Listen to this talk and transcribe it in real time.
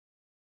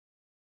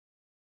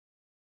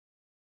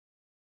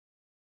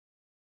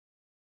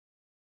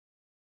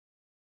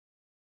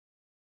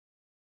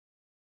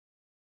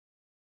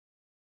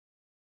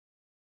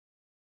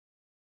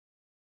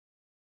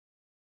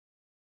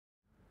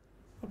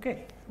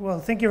Okay, well,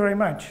 thank you very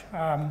much.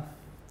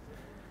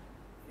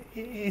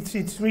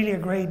 It's really a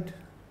great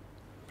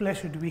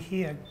pleasure to be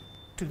here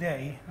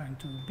today and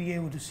to be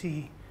able to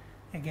see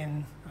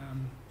again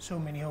so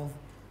many old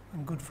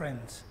and good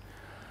friends.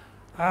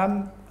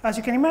 As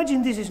you can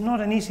imagine, this is not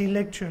an easy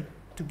lecture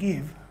to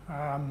give,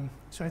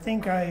 so I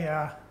think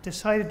I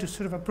decided to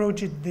sort of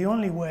approach it the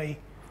only way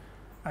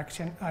I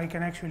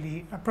can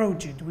actually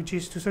approach it, which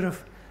is to sort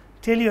of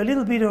tell you a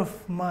little bit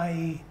of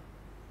my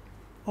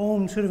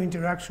own sort of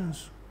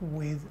interactions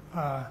with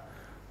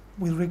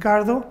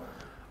Ricardo,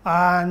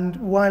 and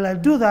while I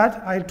do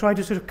that, I'll try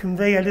to sort of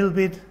convey a little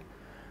bit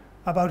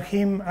about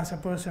him as a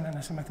person and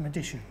as a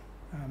mathematician.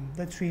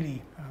 That's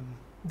really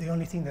the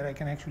only thing that I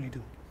can actually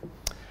do.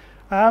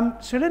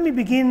 So let me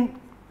begin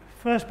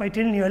first by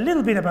telling you a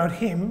little bit about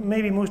him.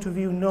 Maybe most of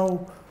you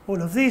know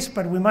all of this,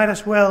 but we might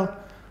as well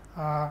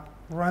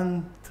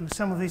run through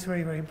some of this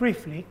very, very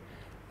briefly.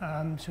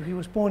 So he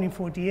was born in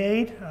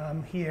 '48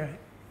 here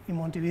in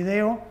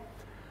Montevideo.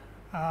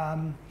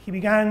 He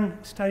began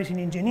studies in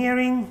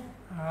engineering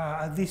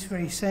at this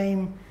very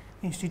same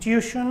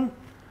institution.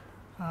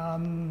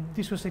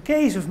 This was the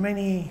case of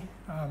many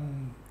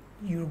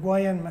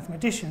Uruguayan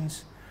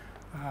mathematicians.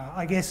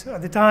 I guess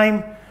at the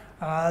time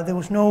there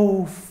was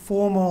no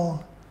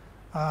formal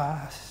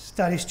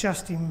studies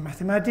just in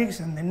mathematics,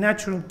 and the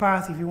natural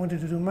path if you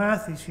wanted to do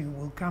math is you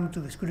will come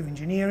to the School of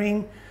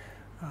Engineering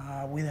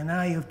with an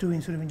eye of doing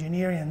sort of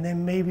engineering, and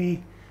then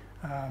maybe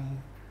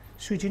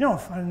switching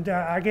off. And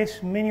I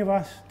guess many of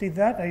us did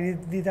that. I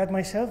did that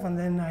myself, and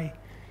then I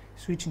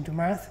switched into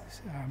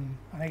math.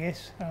 And I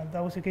guess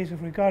that was the case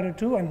of Ricardo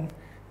too, and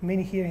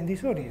many here in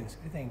this audience,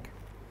 I think.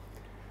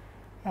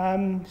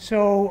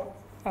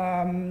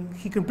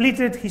 He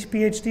completed his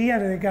PhD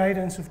under the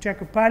guidance of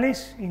Jacob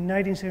Pallis in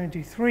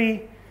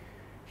 1973.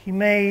 He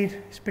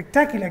made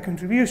spectacular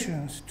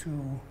contributions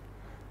to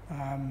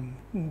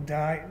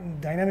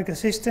dynamical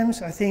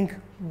systems. I think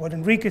what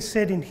Enrique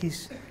said in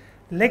his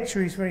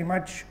lecture is very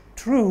much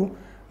true.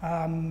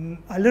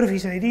 A lot of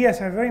his ideas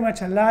are very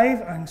much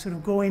alive and sort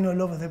of going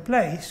all over the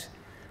place.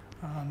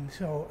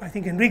 So I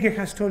think Enrique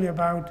has told you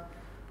about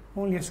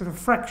only a sort of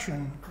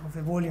fraction of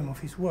the volume of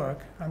his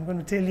work. I'm going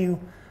to tell you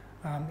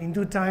in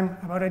due time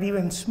about an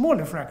even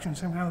smaller fraction,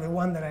 somehow the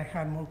one that I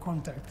had more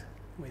contact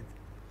with.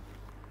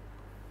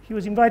 He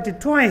was invited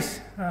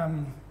twice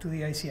to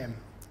the ICM,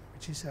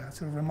 which is a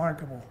sort of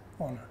remarkable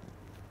honor.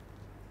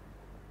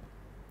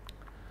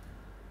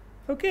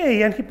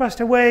 Okay, and he passed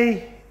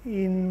away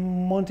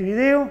in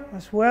Montevideo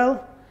as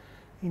well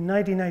in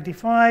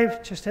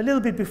 1995, just a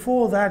little bit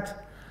before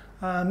that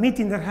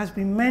meeting that has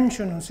been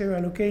mentioned on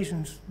several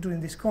occasions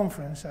during this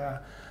conference.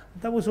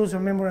 That was also a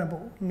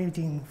memorable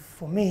meeting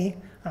for me,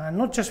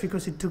 not just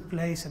because it took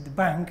place at the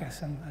bank,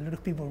 as a lot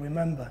of people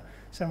remember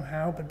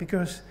somehow, but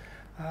because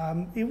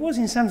it was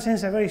in some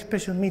sense a very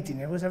special meeting.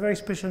 It was a very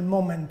special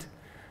moment,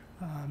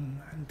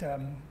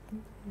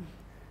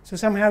 so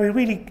somehow it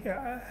really,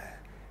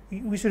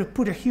 we sort of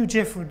put a huge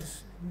effort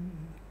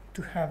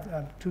to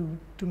have to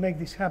make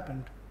this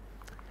happen.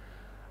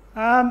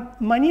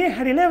 Manier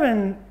had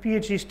 11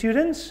 PhD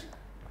students.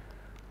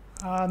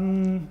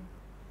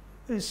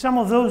 Some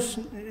of those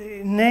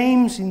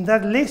names in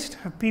that list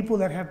have people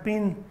that have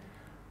been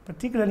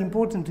particularly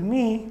important to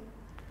me.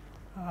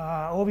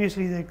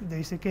 Obviously, there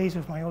is the case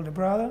of my older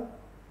brother,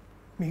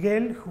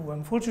 Miguel, who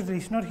unfortunately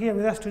is not here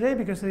with us today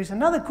because there is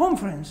another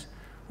conference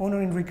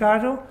honoring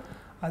Ricardo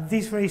at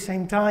this very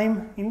same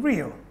time in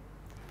Rio.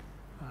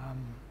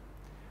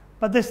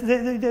 But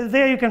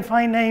there you can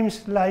find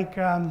names like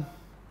Gabriel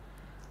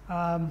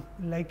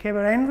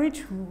Paternain,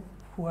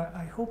 who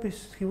I hope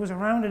he was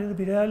around a little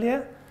bit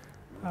earlier.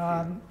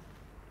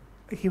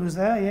 He was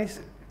there,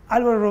 yes.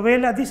 Álvaro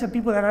Robela. These are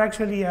people that are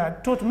actually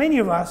taught many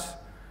of us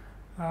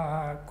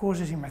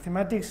courses in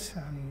mathematics.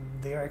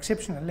 They are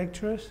exceptional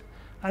lecturers.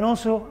 And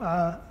also,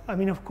 I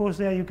mean, of course,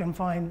 there you can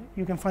find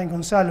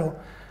Gonzalo.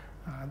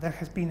 That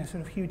has been a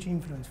sort of huge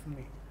influence for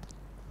me.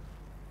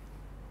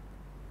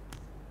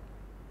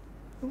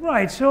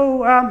 Right,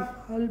 so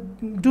I'll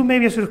do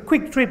maybe a sort of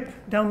quick trip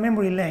down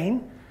memory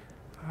lane.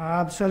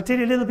 So I'll tell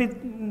you a little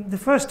bit the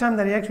first time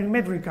that I actually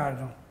met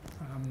Ricardo.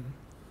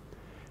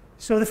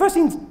 So the first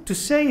thing to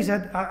say is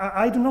that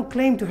I do not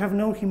claim to have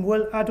known him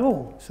well at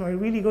all. So I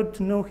really got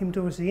to know him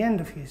towards the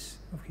end of his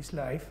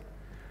life.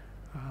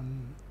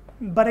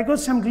 But I got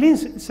some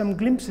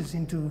glimpses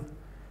into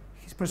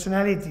his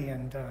personality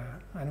and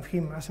of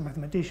him as a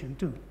mathematician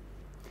too.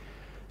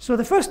 So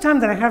the first time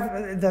that I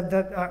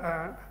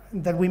have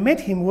that we met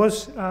him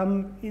was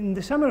in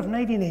the summer of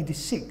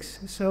 1986.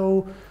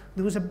 So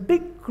there was a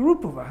big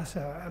group of us.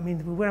 I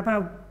mean, we were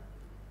about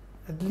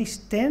at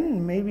least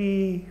 10,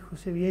 maybe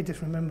Jose Vietes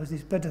remembers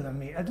this better than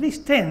me, at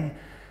least 10,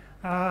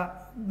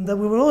 that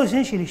we were all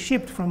essentially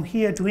shipped from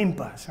here to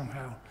IMPA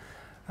somehow.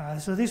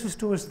 So this was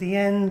towards the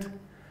end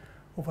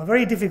of a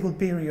very difficult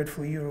period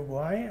for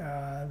Uruguay.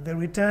 The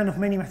return of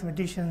many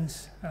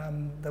mathematicians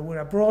that were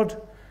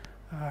abroad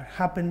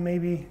happened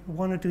maybe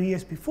 1 or 2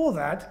 years before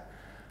that.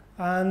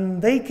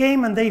 And they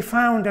came and they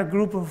found a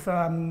group of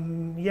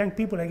young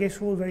people, I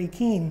guess, all very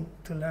keen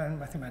to learn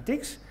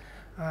mathematics.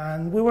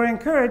 And we were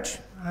encouraged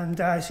and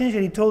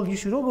essentially told you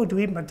should all go to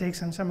IMPA, take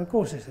some summer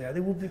courses there.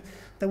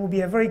 That would be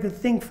a very good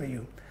thing for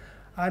you.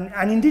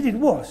 And indeed it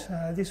was.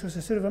 This was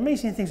a sort of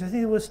amazing thing. So I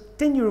think there was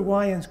 10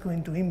 Uruguayans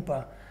going to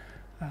IMPA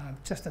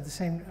just at the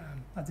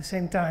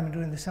same time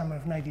during the summer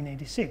of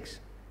 1986.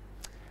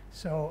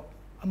 So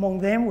among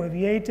them were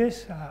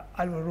Vieites,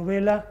 Alvaro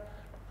Rubela,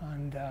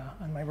 and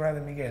my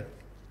brother Miguel.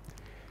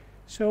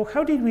 So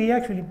how did we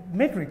actually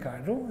meet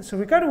Ricardo? So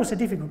Ricardo was a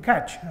difficult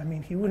catch. I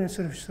mean, he wouldn't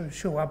sort of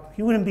show up.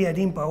 He wouldn't be at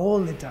IMPA all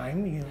the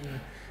time.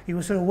 He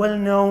was sort of well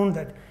known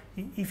that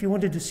if you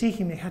wanted to see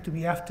him, it had to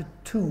be after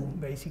 2,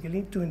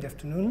 basically, 2 in the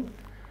afternoon.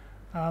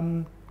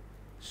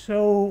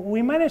 So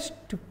we managed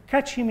to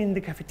catch him in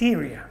the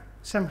cafeteria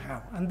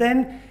somehow. And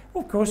then,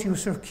 of course, he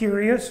was sort of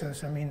curious.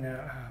 So, I mean,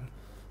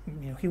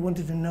 he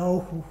wanted to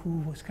know who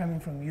was coming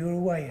from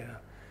Uruguay.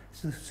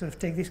 To sort of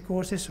take these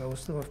courses, so I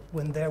sort of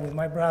went there with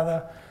my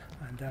brother,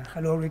 and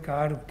hello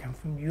Ricardo, we come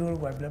from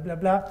Uruguay, blah, blah,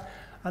 blah.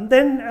 And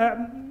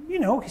then, you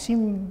know, he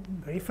seemed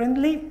very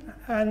friendly,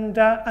 and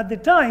at the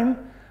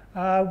time,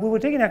 we were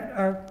taking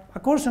a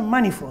course on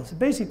manifolds, a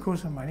basic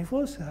course on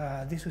manifolds.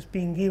 This was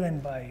being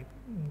given by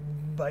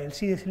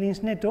Alcides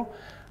Lins Neto,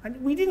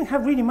 and we didn't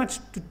have really much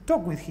to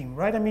talk with him,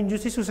 right? I mean,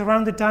 just this was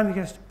around the time he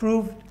has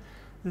proved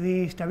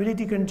the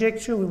stability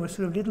conjecture. We were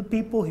sort of little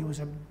people. He was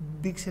a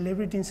big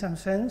celebrity in some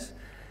sense.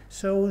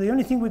 So the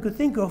only thing we could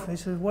think of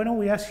is, why don't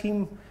we ask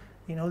him,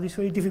 you know, this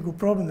very difficult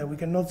problem that we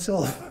cannot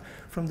solve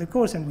from the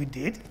course, and we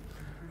did.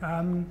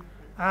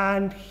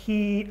 And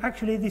he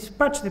actually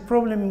dispatched the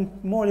problem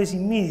more or less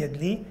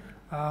immediately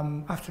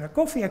after a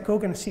coffee, a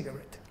Coke, and a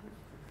cigarette.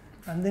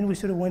 And then we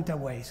sort of went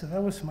away. So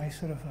that was my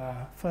sort of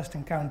first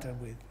encounter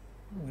with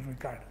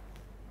Ricardo.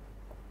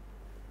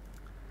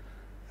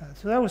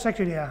 So that was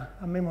actually a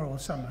memorable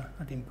summer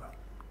at IMPA.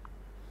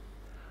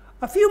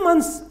 A few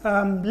months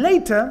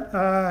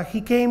later, he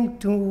came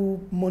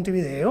to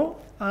Montevideo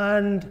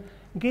and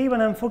gave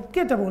an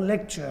unforgettable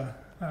lecture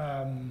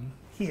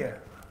here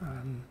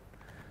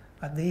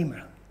at the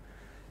IMA.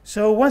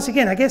 So once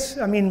again, I guess,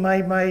 I mean,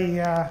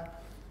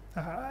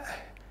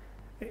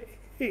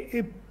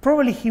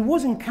 probably he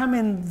wasn't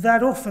coming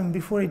that often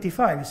before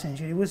 '85,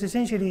 essentially. It was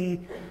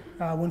essentially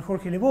when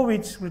Jorge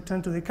Lebovitz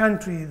returned to the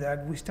country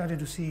that we started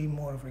to see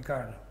more of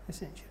Ricardo,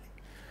 essentially.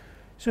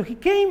 So he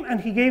came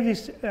and he gave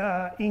this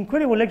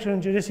incredible lecture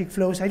on geodesic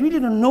flows. I really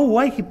don't know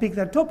why he picked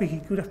that topic. He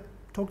could have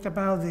talked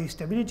about the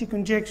stability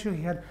conjecture.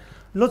 He had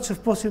lots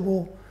of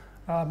possible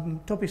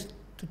topics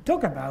to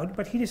talk about,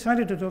 but he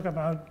decided to talk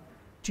about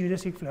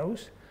geodesic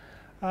flows.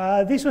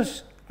 This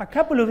was a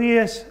couple of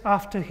years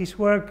after his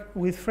work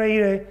with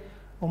Freire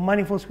on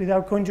manifolds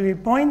without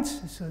conjugate points.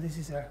 So this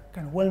is a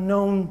kind of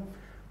well-known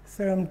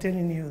theorem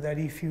telling you that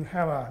if you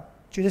have a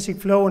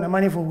geodesic flow on a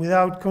manifold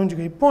without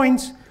conjugate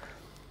points,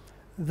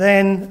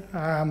 then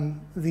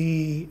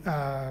the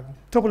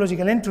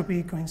topological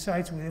entropy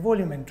coincides with the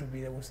volume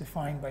entropy that was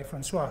defined by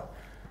Francois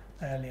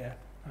earlier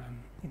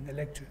in the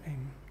lecture,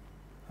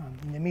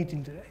 in the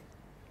meeting today.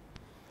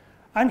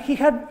 And he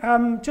had,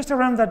 just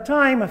around that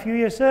time, a few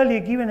years earlier,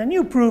 given a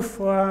new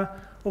proof of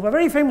a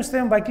very famous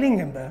theorem by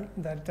Klingenberg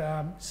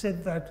that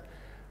said that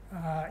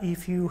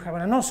if you have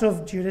an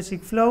Anosov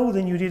geodesic flow,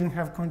 then you didn't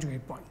have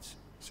conjugate points.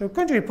 So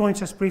conjugate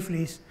points, as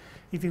briefly, is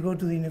if you go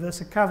to the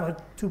universal cover,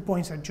 2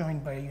 points are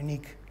joined by a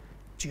unique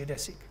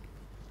geodesic.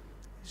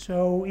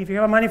 So if you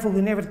have a manifold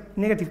with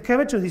negative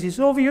curvature, this is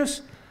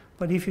obvious,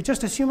 but if you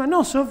just assume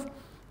Anosov,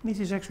 this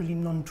is actually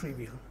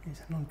non-trivial.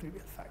 It's a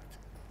non-trivial fact.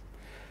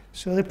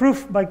 So the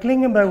proof by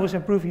Klingenberg was a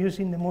proof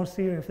using the Morse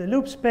theory of the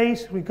loop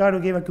space. Ricardo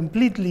gave a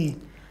completely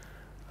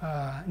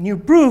new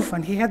proof,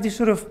 and he had this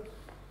sort of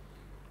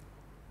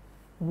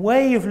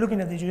way of looking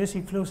at the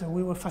geodesic flows that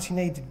we were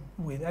fascinated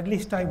with. At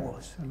least I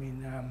was. I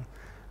mean,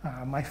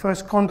 my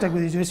first contact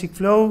with the geodesic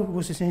flow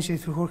was essentially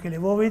through Jorge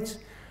Lebovitz.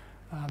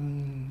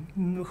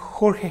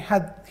 Jorge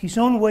had his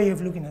own way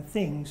of looking at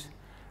things,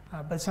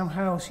 but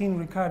somehow seeing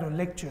Ricardo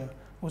lecture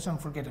was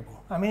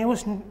unforgettable. I mean, it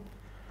was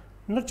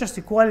not just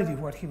the quality of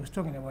what he was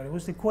talking about, it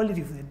was the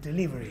quality of the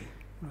delivery,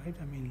 right?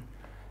 I mean,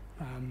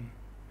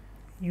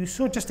 you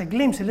saw just a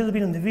glimpse, a little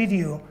bit on the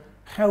video,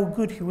 how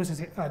good he was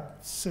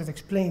at sort of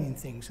explaining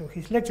things. So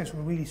his lectures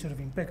were really sort of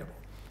impeccable.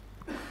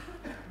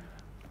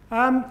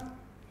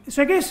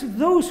 So I guess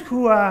those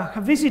who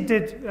have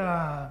visited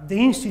the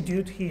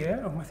Institute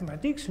here of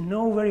Mathematics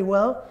know very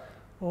well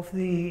of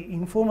the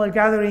informal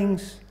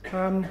gatherings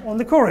on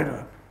the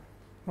corridor,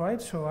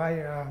 right? So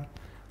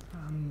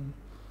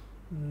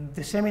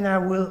the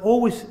seminar will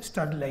always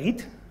start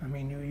late. I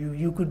mean,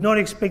 you could not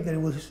expect that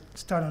it will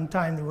start on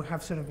time. They will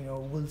have sort of, you know,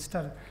 will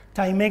start at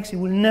time X. It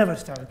will never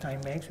start at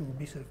time X. It will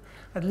be sort of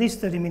at least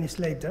 30 minutes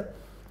later.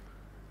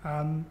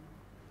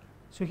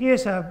 So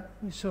here's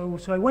so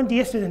I went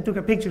yesterday and took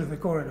a picture of the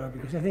corridor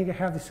because I think I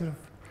have this sort of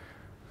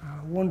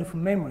wonderful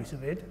memories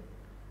of it.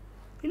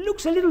 It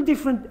looks a little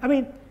different. I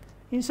mean,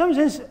 in some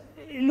sense,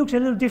 it looks a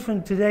little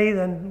different today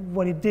than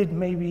what it did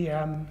maybe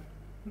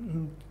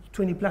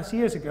 20 plus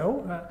years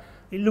ago.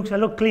 it looks a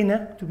lot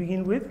cleaner to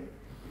begin with.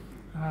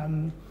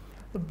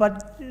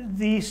 But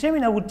the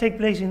seminar would take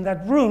place in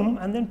that room,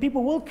 and then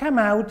people will come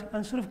out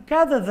and sort of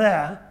gather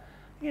there,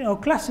 you know,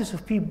 classes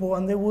of people,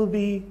 and there will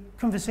be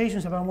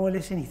conversations about more or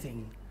less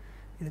anything.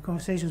 The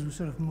conversations will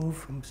sort of move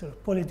from sort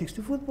of politics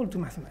to football to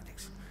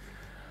mathematics.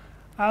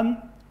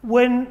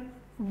 When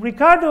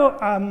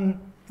Ricardo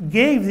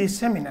gave this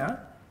seminar,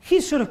 he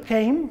sort of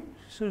came,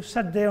 sort of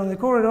sat there on the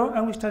corridor,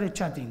 and we started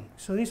chatting.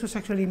 So this was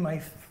actually my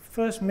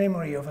first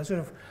memory of a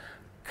sort of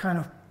kind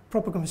of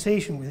proper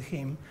conversation with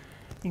him,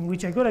 in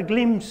which I got a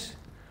glimpse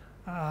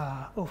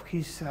of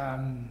his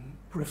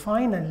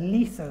refined and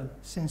lethal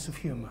sense of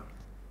humor.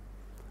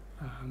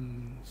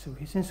 So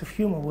his sense of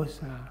humor was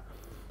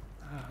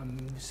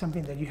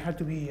something that you had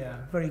to be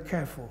very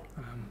careful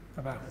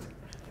about.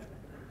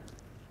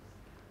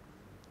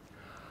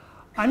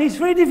 And it's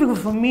very difficult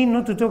for me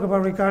not to talk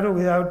about Ricardo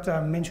without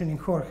mentioning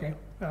Jorge.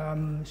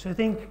 So I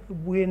think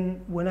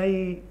when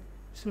I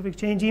sort of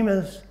exchanged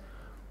emails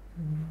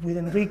with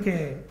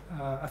Enrique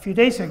a few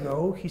days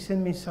ago, he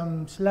sent me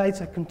some slides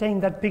that contain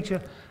that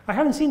picture. I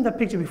haven't seen that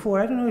picture before.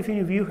 I don't know if any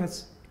of you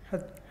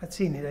had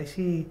seen it. I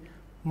see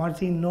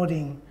Martin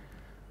nodding.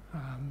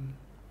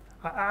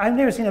 I've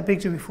never seen a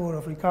picture before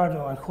of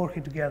Ricardo and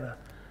Jorge together,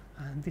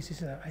 and this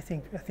is I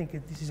think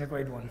this is a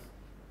great one.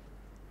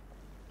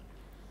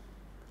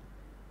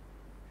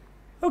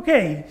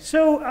 Okay,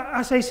 so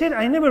as I said,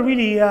 I never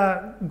really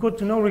got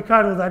to know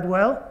Ricardo that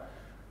well.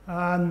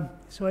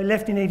 So I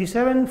left in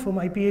 '87 for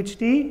my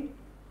PhD,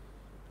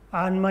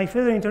 and my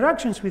further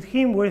interactions with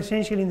him were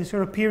essentially in the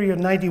sort of period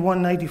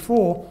 '91,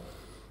 '94,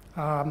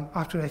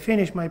 after I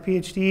finished my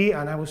PhD,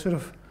 and I was sort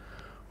of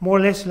more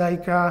or less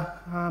like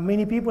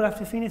many people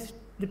after finished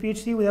the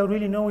PhD without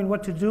really knowing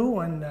what to do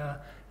and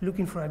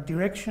looking for a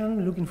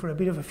direction, looking for a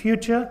bit of a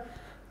future,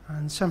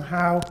 and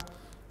somehow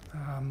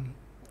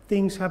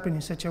things happened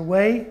in such a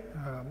way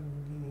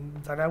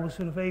that I was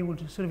sort of able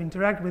to sort of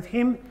interact with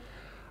him.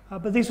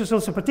 But this was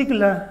also a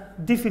particular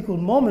difficult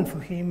moment for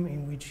him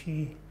in which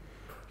he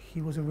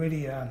was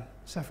already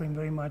suffering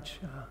very much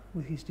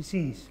with his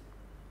disease.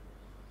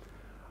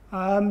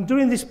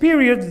 During this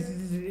period,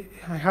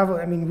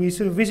 we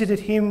sort of visited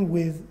him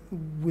with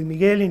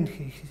Miguel in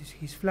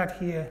his flat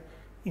here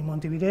in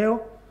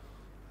Montevideo.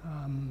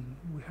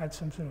 We had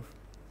some sort of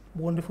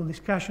wonderful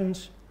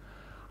discussions.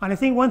 And I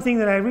think one thing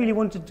that I really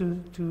wanted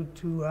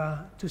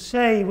to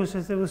say was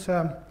that there was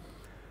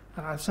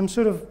some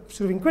sort of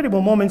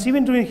incredible moments,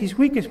 even during his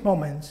weakest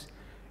moments,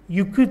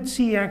 you could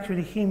see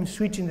actually him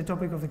switching the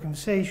topic of the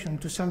conversation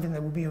to something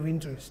that would be of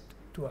interest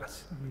to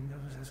us. I mean,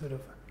 that was a sort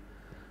of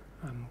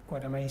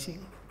quite amazing.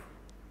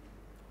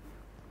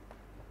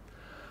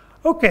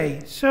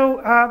 Okay, so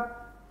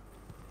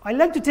I'd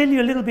like to tell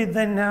you a little bit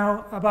then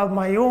now about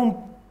my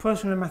own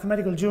personal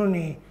mathematical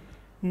journey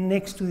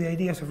next to the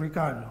ideas of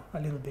Ricardo, a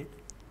little bit.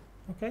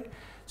 Okay,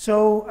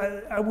 so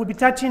I will be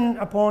touching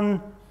upon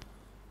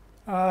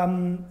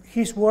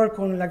his work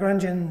on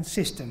Lagrangian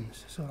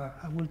systems. So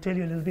I will tell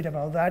you a little bit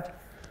about that.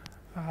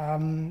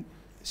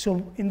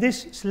 So in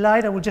this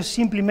slide, I will just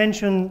simply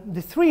mention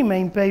the three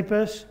main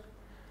papers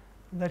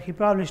that he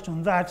published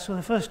on that. So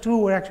the first two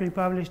were actually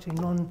published in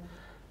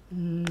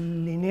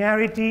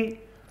non-linearity.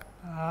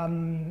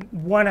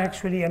 One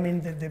actually, I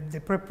mean, the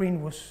preprint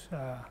was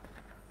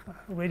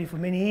ready for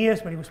many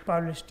years, but it was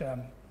published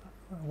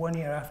 1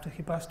 year after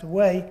he passed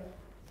away.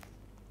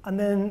 And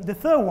then the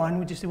third one,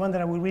 which is the one that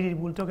I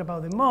will talk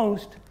about the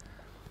most,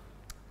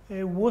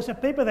 was a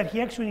paper that he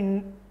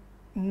actually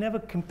never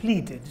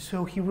completed.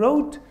 So he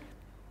wrote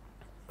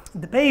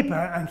the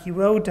paper, and he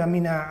wrote, I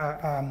mean,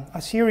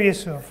 a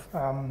series of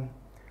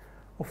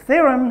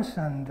theorems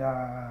and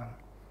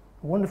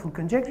wonderful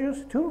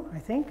conjectures too, I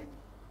think.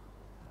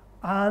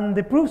 And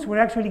the proofs were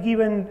actually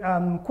given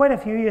quite a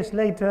few years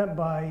later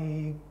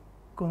by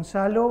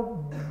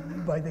Gonzalo,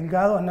 by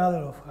Delgado, another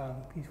of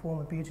his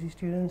former PhD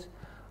students,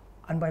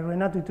 and by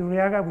Renato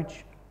Iturriaga,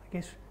 which I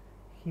guess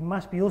he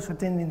must be also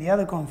attending the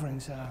other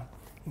conference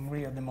in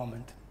Rio at the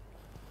moment.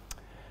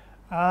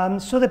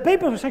 So the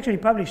paper was actually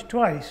published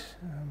twice.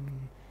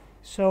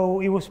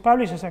 So it was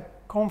published as a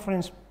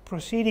conference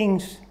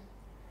proceedings,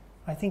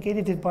 I think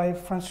edited by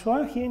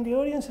Francois here in the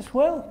audience as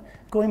well,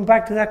 going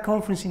back to that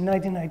conference in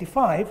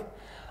 1995.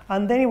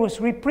 And then it was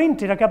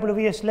reprinted a couple of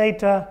years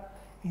later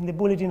in the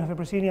Bulletin of the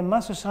Brazilian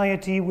Math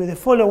Society with a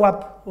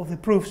follow-up of the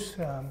proofs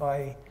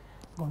by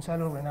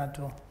Gonzalo,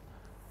 Renato,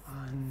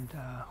 and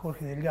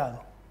Jorge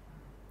Delgado.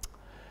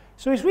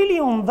 So it's really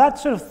on that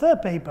sort of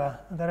third paper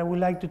that I would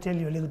like to tell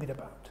you a little bit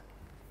about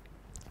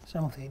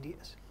some of the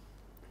ideas.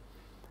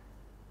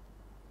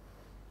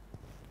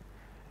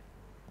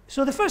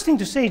 So the first thing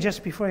to say,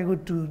 just before I go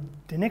to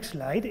the next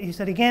slide, is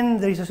that again,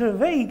 there is a sort of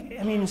very,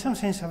 I mean, in some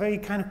sense, a very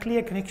kind of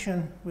clear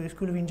connection with the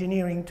School of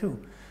Engineering too.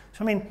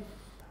 So I mean,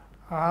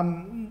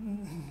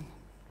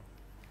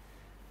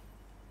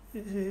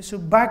 so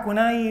back when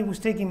I was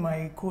taking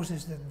my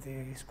courses at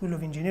the School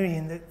of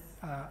Engineering,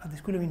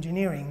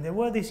 there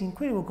were these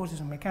incredible courses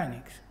on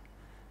mechanics.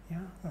 Yeah,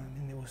 I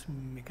mean, there was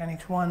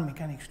Mechanics 1,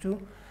 Mechanics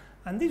 2,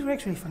 And these were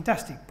actually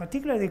fantastic,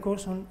 particularly the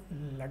course on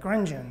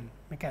Lagrangian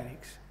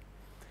mechanics.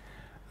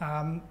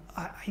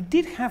 I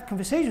did have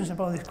conversations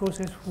about these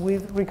courses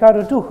with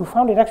Ricardo too, who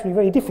found it actually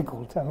very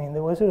difficult. I mean, they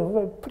were sort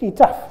of pretty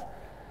tough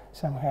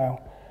somehow.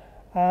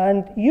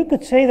 And you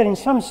could say that in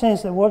some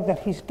sense the work that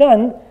he's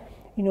done,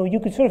 you know, you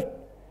could sort of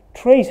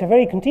trace a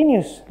very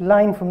continuous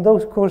line from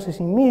those courses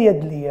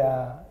immediately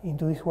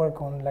into this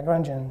work on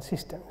Lagrangian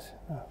systems.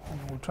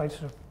 And we'll try to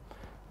sort of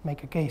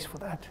make a case for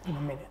that in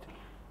a minute.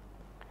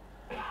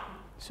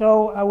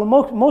 So I will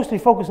mostly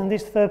focus on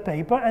this third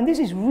paper, and this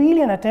is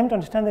really an attempt to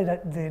understand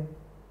the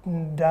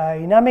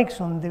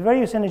dynamics on the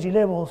various energy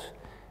levels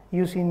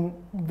using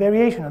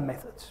variational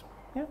methods.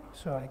 Yeah?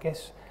 So I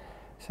guess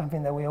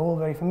something that we are all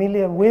very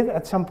familiar with.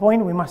 At some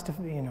point we must have,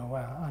 you know,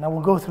 and I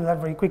will go through that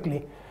very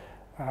quickly.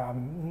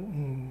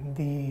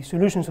 The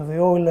solutions of the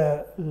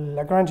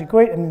Euler-Lagrange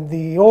equation,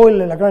 the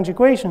Euler-Lagrange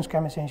equations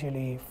come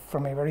essentially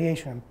from a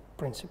variation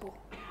principle.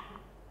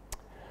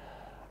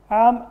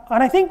 And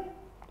I think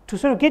to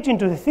sort of get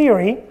into the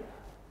theory,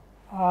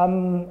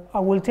 I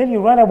will tell you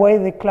right away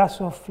the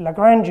class of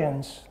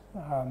Lagrangians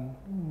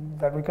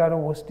that Ricardo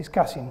was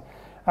discussing.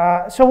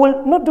 So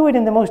we'll not do it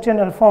in the most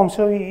general form.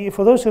 So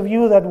for those of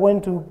you that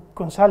went to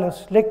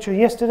Gonzalo's lecture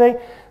yesterday,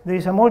 there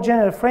is a more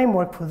general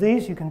framework for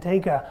this. You can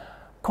take a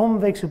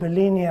convex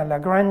superlinear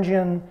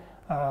Lagrangian,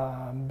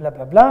 blah,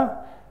 blah,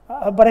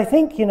 blah. But I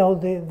think, you know,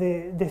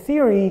 the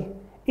theory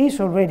is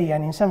already,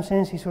 and in some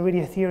sense is already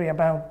a theory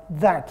about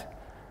that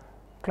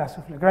class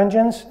of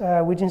Lagrangians,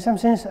 which in some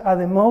sense are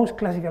the most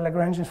classical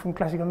Lagrangians from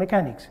classical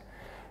mechanics.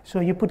 So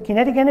you put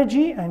kinetic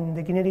energy, and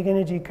the kinetic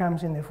energy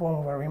comes in the form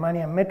of a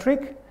Riemannian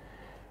metric.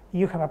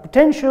 You have a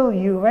potential,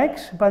 U of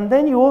x, but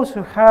then you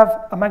also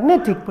have a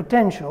magnetic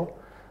potential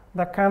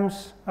that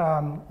comes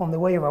on the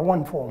way of a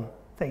one form,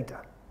 theta.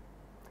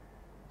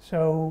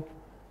 So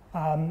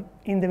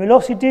in the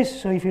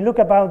velocities, so if you look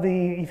about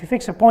if you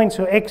fix a point,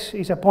 so x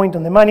is a point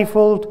on the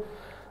manifold,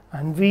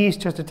 and v is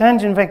just a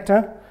tangent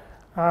vector.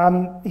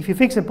 If you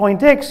fix a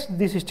point x,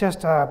 this is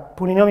just a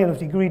polynomial of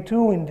degree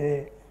 2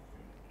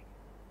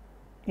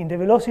 in the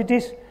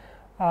velocities,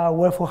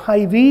 where for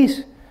high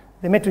v's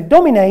the metric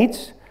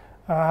dominates,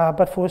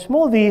 but for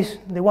small v's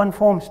the one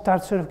form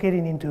starts sort of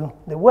getting into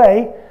the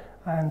way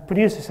and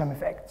produces some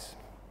effects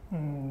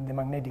in the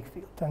magnetic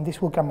field, and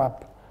this will come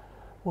up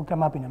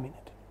in a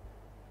minute.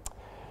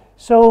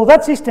 So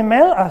that system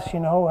L, as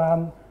you know,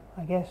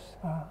 I guess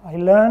I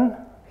learned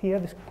here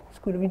at the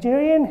School of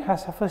Engineering,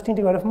 has a first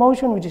integral of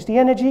motion, which is the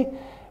energy,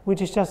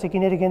 which is just the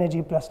kinetic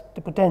energy plus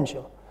the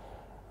potential.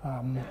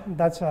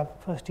 That's a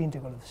first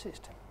integral of the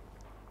system.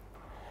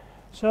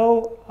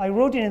 So I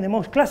wrote it in the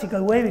most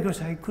classical way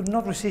because I could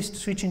not resist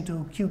switching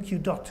to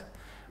QQ dot,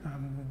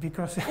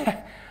 because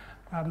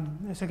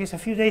so I guess a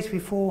few days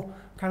before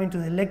coming to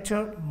the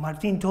lecture,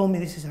 Martin told me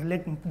this is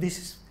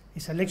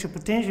a lecture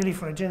potentially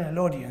for a general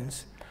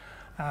audience.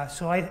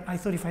 So I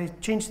thought if I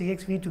changed the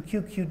XV to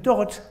QQ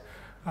dot,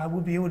 I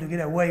would be able to get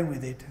away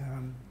with it.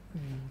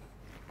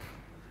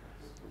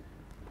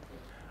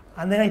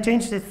 And then I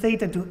changed the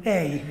theta to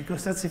A,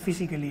 because that's a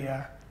physically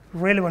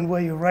relevant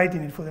way of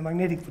writing it for the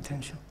magnetic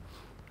potential.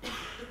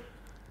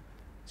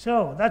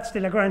 So that's the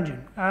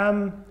Lagrangian.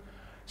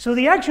 So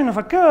the action of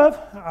a curve,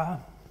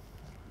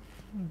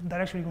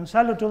 that actually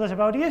Gonzalo told us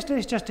about yesterday,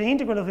 is just the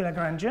integral of the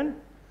Lagrangian.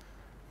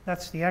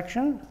 That's the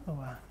action of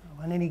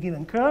an any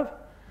given curve.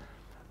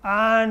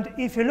 And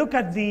if you look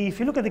at the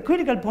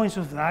critical points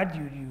of that,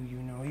 you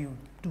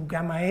do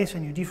gamma s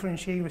and you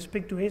differentiate with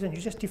respect to s, and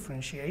you just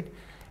differentiate.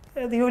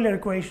 The Euler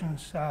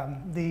equations,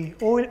 the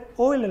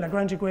Euler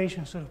Lagrange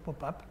equations sort of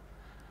pop up.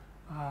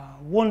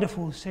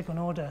 Wonderful second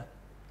order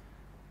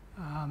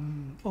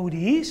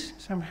ODEs.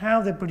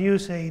 Somehow they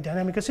produce a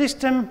dynamical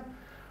system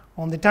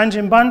on the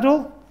tangent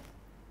bundle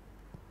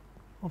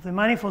of the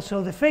manifold.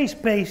 So the phase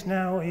space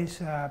now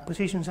is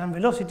positions and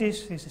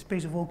velocities. It's the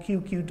space of all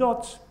QQ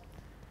dots.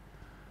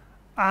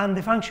 And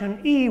the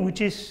function E,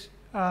 which is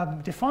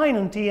defined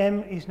on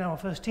Tm, is now a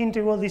first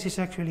integral. This is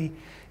actually,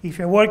 if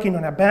you're working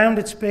on a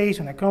bounded space,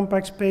 on a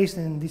compact space,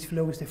 then this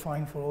flow is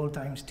defined for all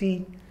times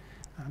t,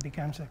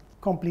 becomes a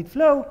complete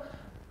flow,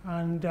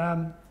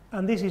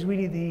 and this is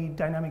really the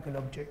dynamical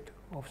object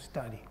of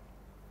study.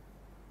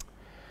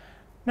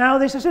 Now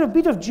there's a sort of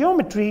bit of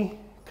geometry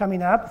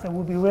coming up that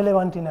will be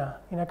relevant in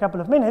a couple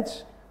of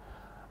minutes,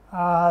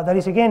 that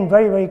is again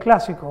very, very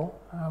classical.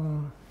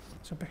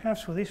 So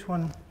perhaps for this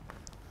one,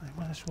 I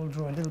might as well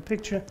draw a little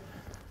picture.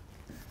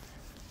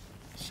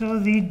 So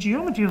the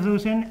geometry of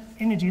those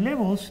energy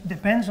levels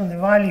depends on the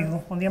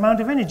value, on the amount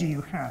of energy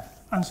you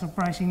have,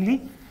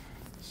 unsurprisingly.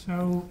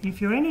 So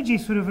if your energy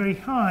is sort of very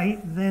high,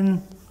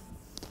 then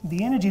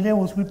the energy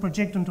levels will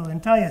project onto the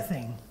entire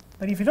thing.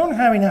 But if you don't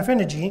have enough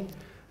energy,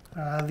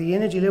 the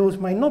energy levels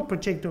might not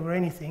project over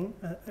anything,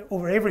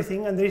 over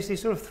everything, and there is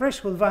this sort of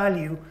threshold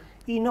value,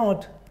 E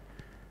naught,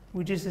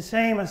 which is the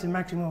same as the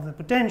maximum of the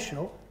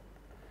potential.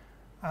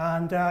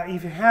 And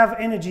if you have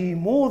energy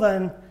more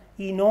than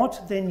E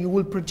naught, then you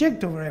will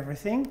project over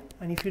everything,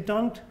 and if you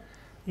don't,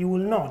 you will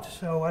not.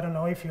 So I don't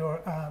know if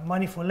your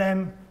manifold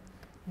M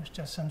is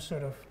just some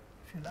sort of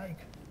if you like,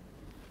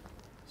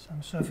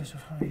 some surface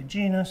of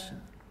homogeneous.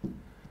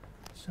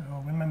 So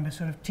remember,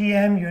 sort of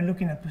Tm, you're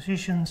looking at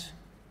positions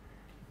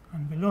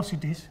and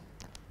velocities.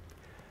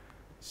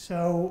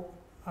 So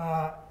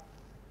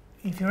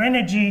if your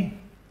energy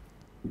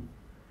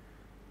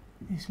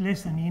is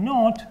less than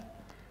E0,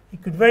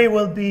 it could very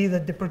well be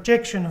that the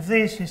projection of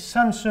this is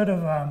some sort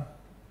of a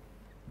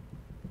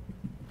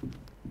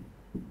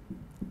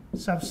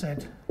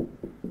subset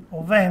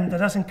of M that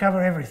doesn't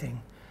cover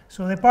everything.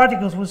 So the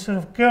particles will sort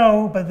of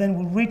go, but then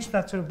will reach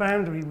that sort of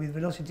boundary with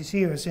velocity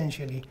 0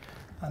 essentially,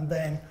 and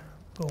then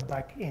go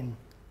back in.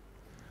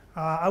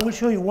 I will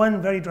show you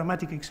one very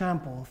dramatic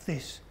example of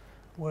this,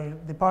 where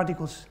the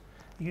particles,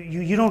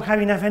 you don't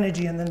have enough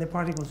energy and then the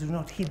particles do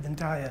not hit the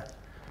entire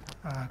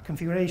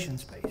configuration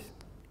space.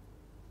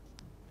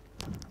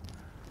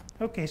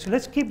 Okay, so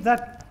let's keep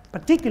that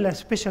particular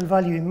special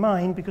value in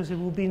mind, because there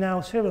will be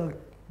now several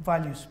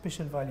values,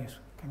 special values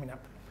coming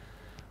up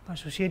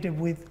associated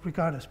with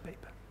Ricardo's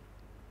paper.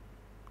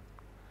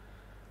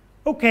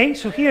 Okay,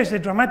 so here's the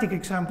dramatic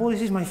example.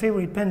 This is my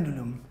favorite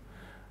pendulum.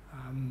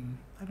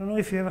 I don't know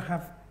if you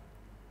ever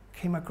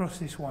came across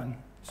this one.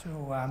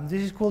 So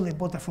this is called the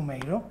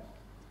Botafumeiro.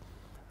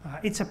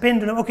 It's a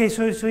pendulum. Okay,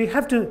 so you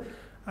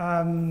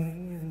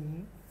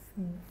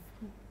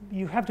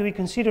have to be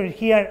considerate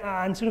here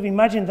and sort of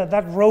imagine that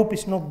that rope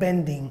is not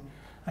bending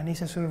and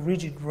it's a sort of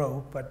rigid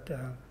rope, but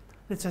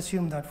let's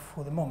assume that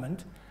for the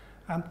moment.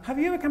 Have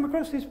you ever come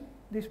across this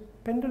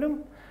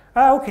pendulum?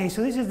 Okay,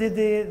 so this is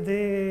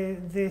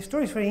the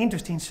story is very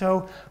interesting.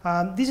 So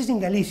this is in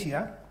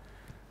Galicia,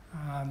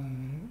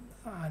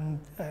 and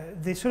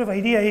the sort of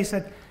idea is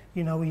that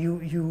you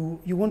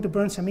want to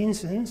burn some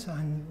incense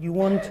and you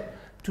want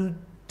to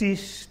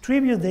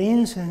distribute the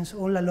incense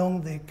all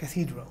along the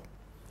cathedral,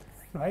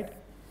 right?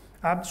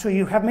 So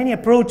you have many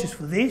approaches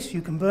for this.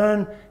 You can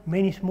burn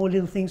many small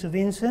little things of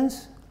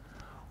incense,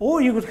 or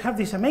you could have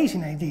this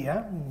amazing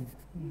idea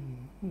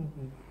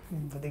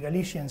that the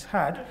Galicians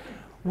had,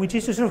 which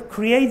is to sort of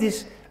create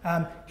this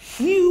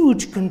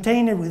huge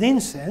container with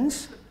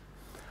incense,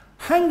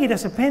 hang it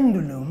as a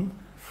pendulum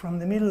from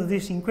the middle of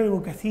this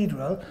incredible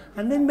cathedral,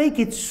 and then make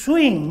it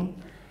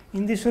swing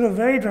in this sort of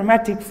very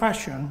dramatic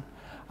fashion.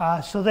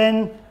 So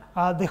then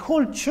the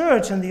whole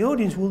church and the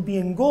audience will be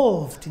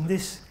engulfed in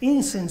this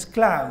incense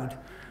cloud.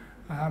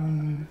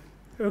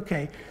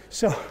 Okay,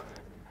 so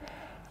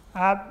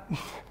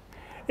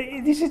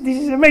this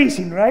is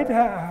amazing,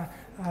 right?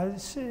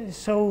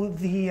 So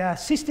the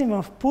system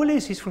of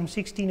pulleys is from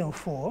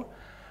 1604,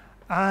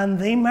 and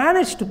they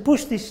managed to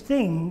push this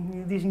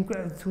thing,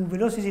 to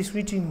velocities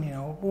reaching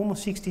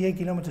almost 68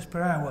 kilometers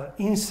per hour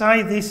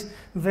inside this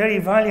very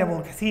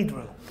valuable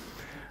cathedral.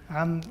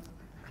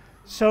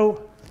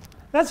 So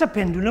that's a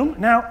pendulum.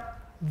 Now,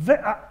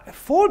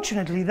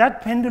 fortunately,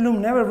 that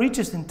pendulum never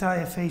reaches the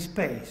entire phase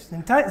space.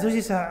 This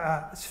is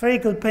a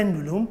spherical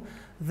pendulum.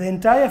 The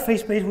entire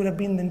phase space would have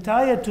been the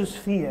entire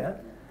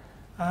two-sphere.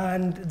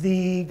 And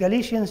the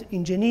Galician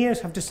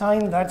engineers have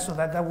designed that so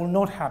that that will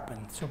not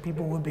happen. So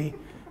people will be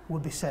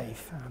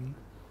safe.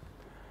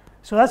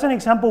 So that's an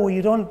example where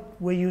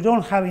you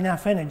don't have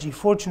enough energy,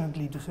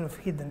 fortunately, to sort of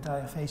hit the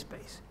entire phase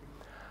space.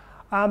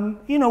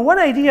 One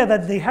idea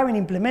that they haven't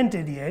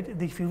implemented yet,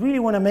 if you really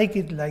want to make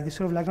it like the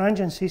sort of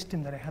Lagrangian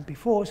system that I had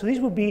before, so this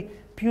would be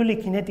purely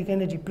kinetic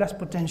energy plus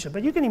potential.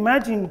 But you can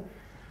imagine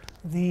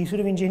the sort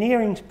of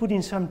engineering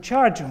putting some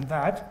charge on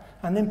that,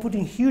 and then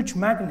putting huge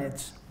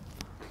magnets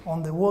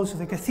on the walls of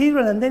the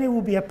cathedral, and then it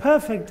will be a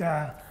perfect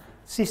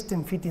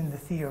system fitting the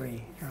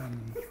theory,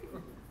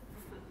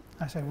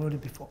 as I wrote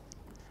it before.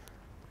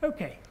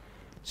 Okay,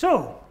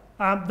 so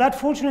that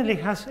fortunately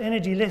has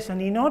energy less than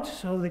E0,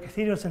 so the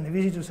cathedrals and the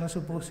visitors are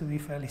supposed to be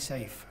fairly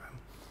safe,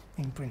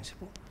 in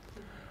principle.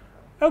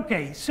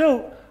 Okay,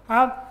 so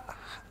how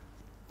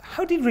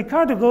did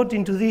Ricardo got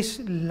into this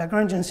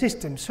Lagrangian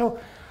system? So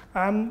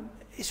I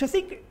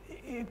think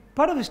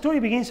part of the story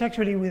begins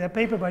actually with a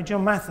paper by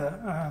John Mather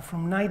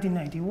from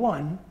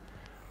 1991,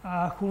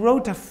 who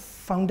wrote a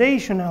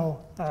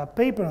foundational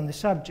paper on the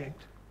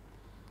subject.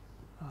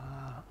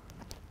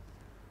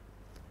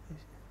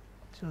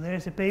 So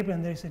there's a paper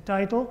and there's a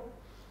title.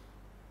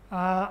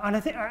 And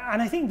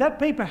I think that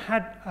paper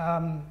had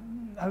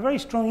a very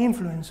strong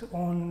influence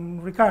on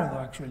Ricardo,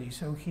 actually.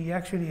 So he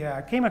actually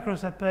came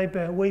across that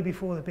paper way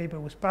before the paper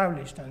was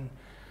published and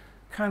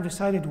kind of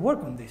decided to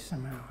work on this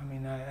somehow. I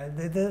mean,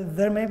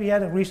 there may be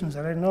other reasons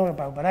that I don't know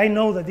about, but I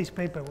know that this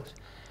paper was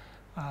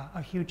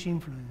a huge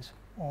influence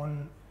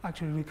on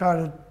actually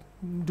Ricardo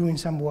doing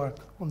some work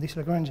on these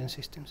Lagrangian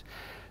systems.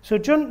 So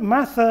John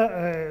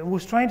Mather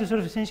was trying to sort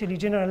of essentially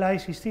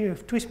generalize his theory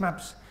of twist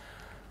maps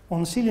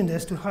on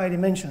cylinders to higher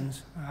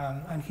dimensions,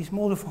 and his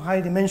model for high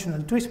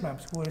dimensional twist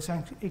maps were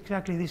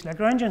exactly these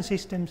Lagrangian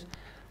systems,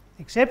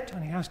 except,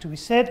 and it has to be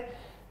said,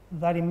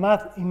 that in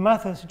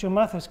John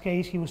Mather's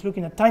case, he was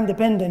looking at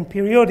time-dependent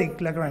periodic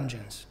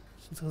Lagrangians.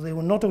 So they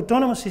were not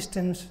autonomous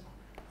systems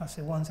as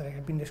the ones that I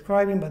have been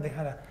describing, but they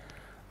had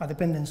a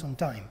dependence on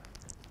time.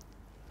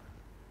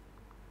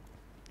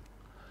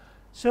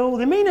 So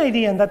the main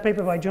idea in that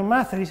paper by John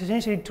Mather is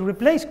essentially to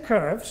replace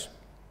curves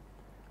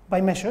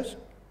by measures.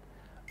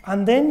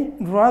 And then,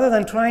 rather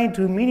than trying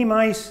to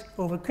minimize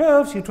over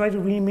curves, you try to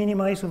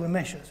minimize over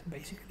measures,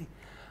 basically.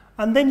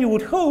 And then you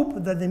would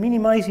hope that the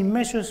minimizing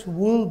measures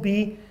will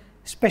be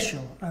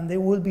special, and they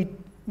will be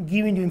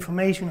giving you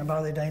information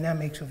about the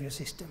dynamics of your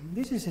system.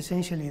 This is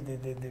essentially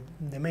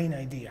the main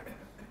idea.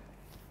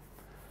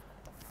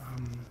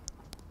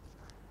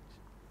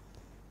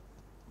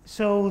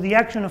 So the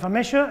action of a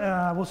measure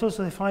was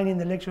also defined in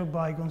the lecture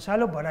by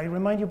Gonzalo, but I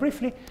remind you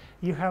briefly,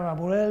 you have a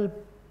Borel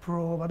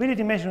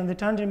probability measure on the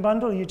tangent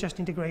bundle, you just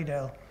integrate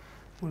L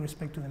with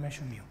respect to the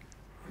measure mu.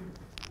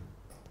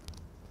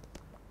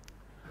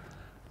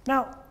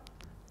 Now,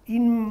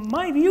 in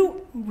my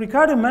view,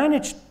 Ricardo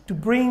managed to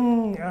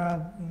bring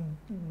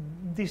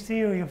this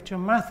theory of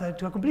John Mather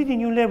to a completely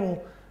new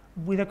level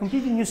with a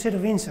completely new set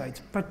of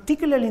insights,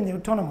 particularly in the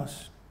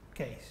autonomous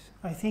case.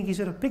 I think he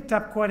sort of picked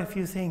up quite a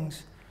few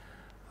things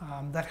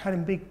that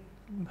hadn't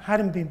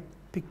been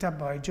picked up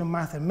by John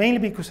Mather, mainly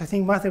because I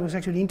think Mather was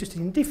actually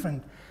interested in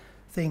different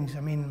things.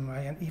 I mean,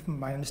 if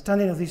my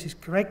understanding of this is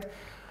correct,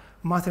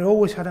 Mather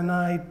always had an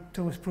eye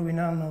towards proving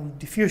Arnold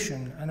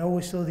diffusion and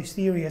always saw this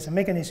theory as a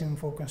mechanism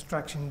for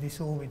constructing this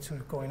orbit sort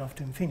of going off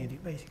to infinity,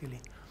 basically,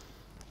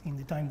 in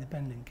the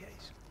time-dependent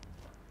case.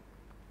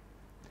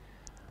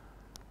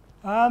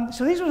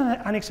 So this was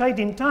an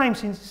exciting time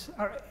since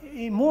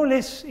more or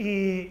less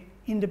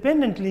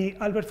independently,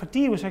 Albert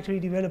Fatih was actually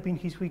developing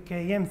his weak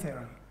KEM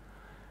theorem.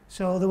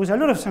 So there was a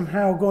lot of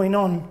somehow going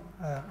on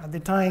at the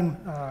time.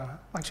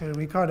 Actually,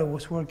 Ricardo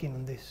was working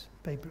on this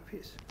paper of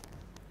his.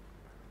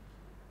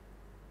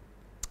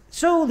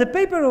 So the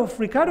paper of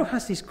Ricardo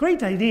has this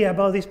great idea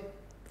about these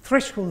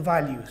threshold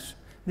values,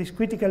 these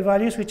critical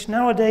values, which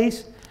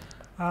nowadays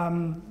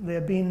they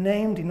are being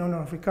named in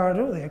honor of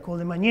Ricardo. They are called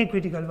the Magnier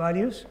critical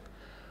values.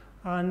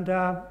 And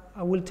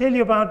I will tell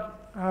you about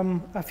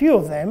a few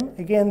of them.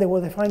 Again, they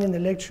were defined in the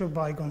lecture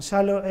by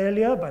Gonzalo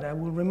earlier, but I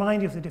will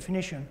remind you of the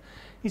definition.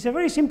 It's a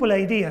very simple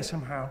idea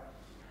somehow,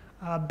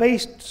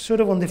 based sort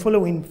of on the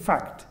following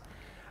fact.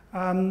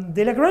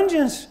 The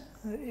Lagrangians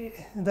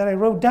that I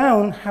wrote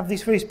down have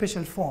this very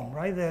special form,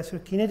 right? There's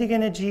sort of kinetic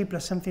energy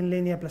plus something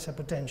linear plus a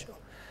potential.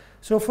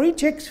 So for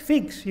each x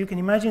fix, you can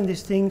imagine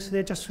these things,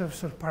 they're just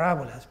sort of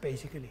parabolas,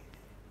 basically.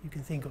 You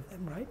can think of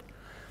them, right?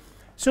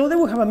 So they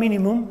will have a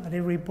minimum at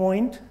every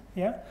point,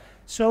 yeah?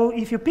 So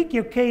if you pick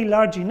your k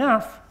large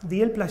enough,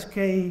 the L plus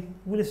k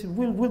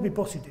will be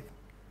positive,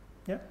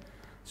 yeah?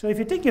 So if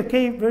you take your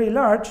k very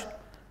large,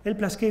 L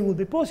plus k will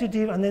be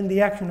positive, and then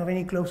the action of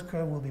any closed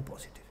curve will be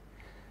positive.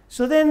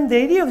 So then the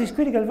idea of this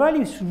critical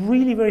value is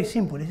really very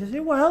simple. It's to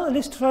say, well,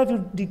 let's try to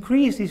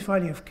decrease this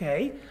value of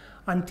k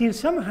until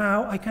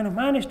somehow I kind of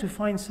manage to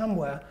find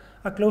somewhere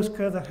a closed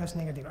curve that has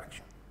negative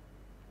action.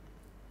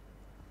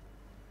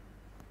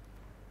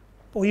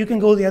 Or you can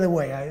go the other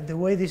way. The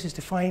way this is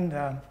defined,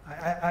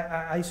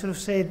 I sort of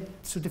say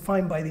it's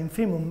defined by the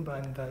infimum,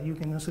 and you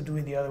can also do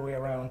it the other way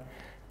around,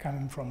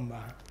 coming from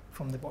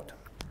the bottom.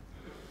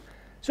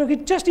 So he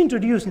just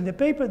introduced in the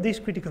paper this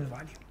critical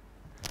value.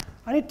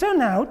 And it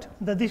turned out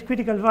that this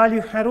critical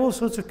value had all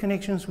sorts of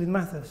connections with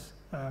Mather's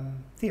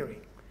theory.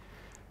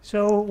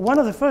 So one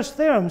of the first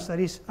theorems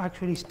that is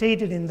actually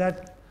stated in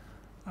that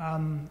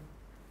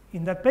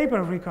paper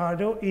of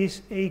Ricardo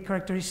is a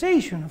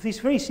characterization of this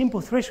very simple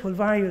threshold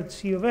value at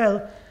C of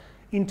L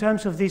in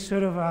terms of this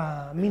sort of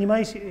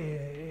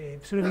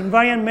sort of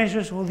invariant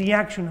measures or the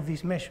action of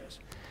these measures.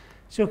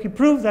 So he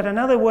proved that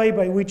another way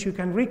by which you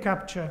can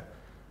recapture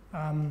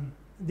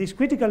this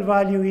critical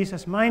value is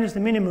as minus the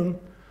minimum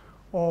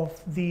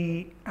of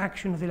the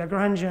action of the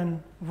Lagrangian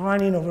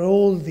running over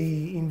all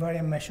the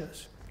invariant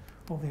measures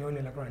of the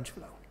Euler-Lagrange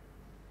flow.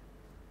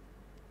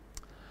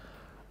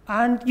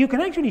 And you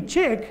can actually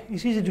check,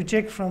 it's easy to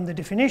check from the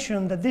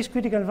definition, that this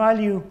critical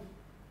value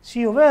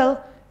C of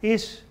L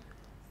is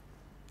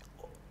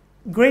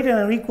greater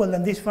than or equal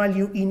than this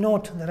value E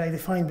naught that I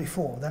defined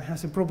before. That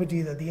has the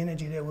property that the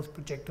energy levels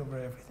project over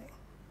everything.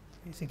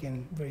 It's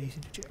again very easy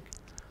to check.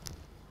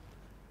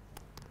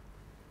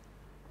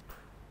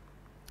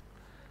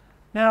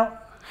 Now,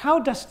 how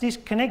does this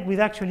connect with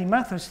actually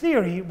Mather's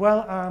theory?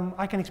 Well,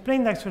 I can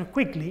explain that sort of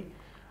quickly.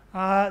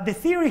 The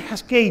theory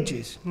has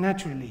gauges,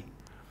 naturally.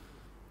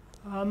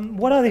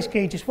 What are these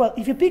gauges? Well,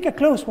 if you pick a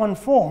closed one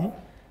form,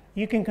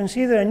 you can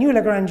consider a new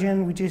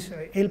Lagrangian, which is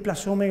L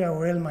plus omega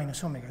or L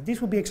minus omega. This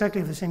would be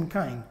exactly of the same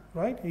kind,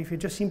 right? If you're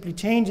just simply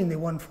changing the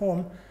one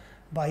form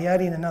by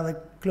adding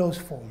another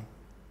closed form.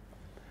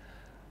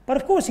 But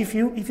of course, if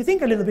you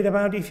think a little bit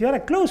about it, if you add a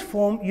closed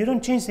form, you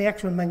don't change the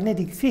actual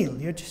magnetic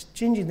field. You're just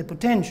changing the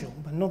potential,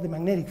 but not the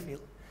magnetic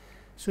field.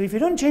 So if you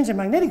don't change the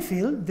magnetic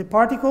field, the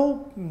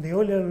particle, the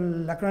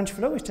Euler-Lagrange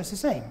flow is just the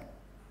same.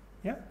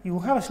 Yeah? You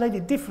will have a slightly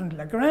different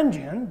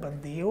Lagrangian,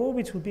 but the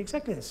orbits will be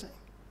exactly the same.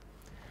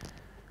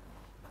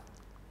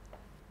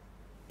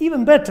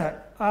 Even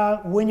better,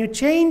 when you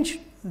change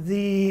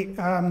the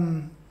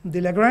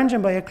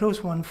Lagrangian by a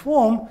closed one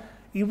form,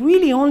 it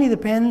really only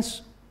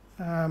depends,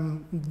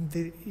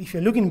 if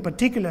you're looking in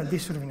particular at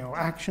these sort of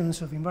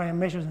actions of invariant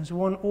measures and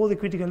so on, all the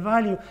critical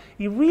value,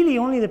 it really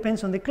only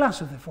depends on the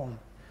class of the form.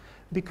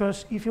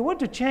 because if you were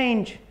to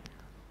change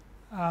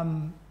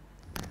the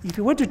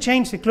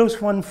closed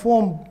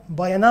form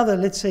by another,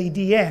 let's say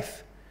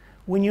df,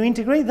 when you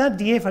integrate that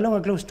df along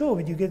a closed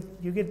orbit, you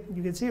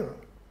get 0.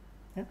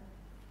 Yeah?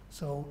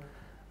 So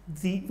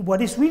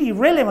what is really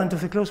relevant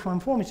of the closed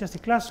form is just the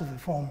class of the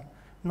form,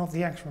 not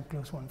the actual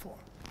closed form.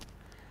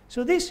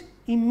 So this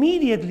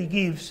immediately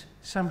gives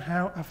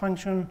somehow a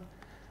function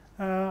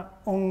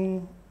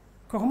on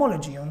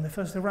cohomology, on the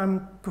first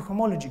RAM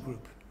cohomology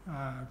group.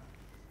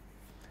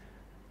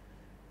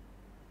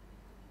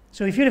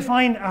 So if you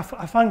define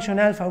a function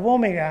alpha of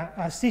omega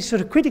as this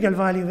sort of critical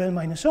value of L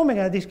minus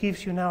omega, this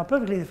gives you now a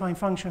perfectly defined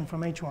function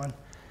from H1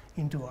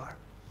 into R.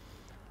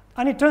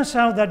 And it turns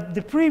out that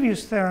the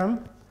previous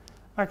theorem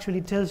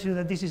actually tells you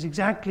that this is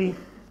exactly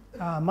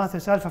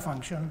Mather's alpha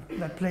function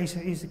that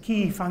is the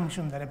key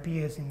function that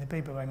appears in the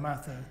paper by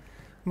Mather.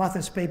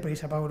 Mather's paper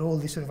is about all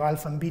these sort of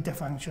alpha and beta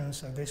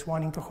functions. There's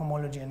one in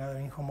cohomology, another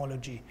in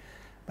homology.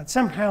 But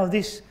somehow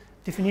this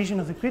definition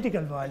of the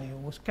critical value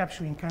was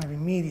capturing kind of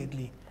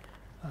immediately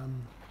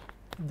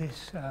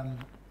this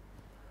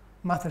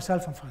Mather's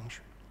alpha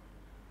function.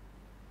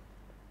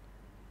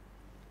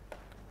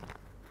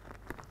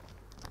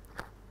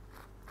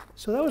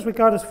 So that was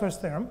Ricardo's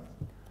first theorem.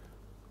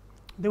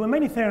 There were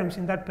many theorems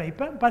in that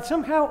paper, but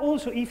somehow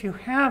also if you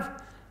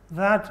have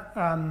that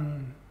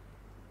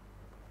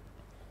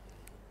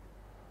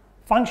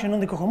function on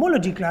the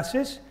cohomology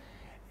classes,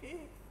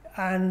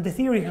 and the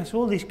theory has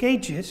all these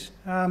gauges,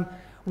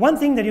 one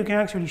thing that you can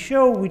actually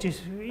show, which is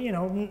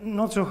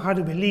not so hard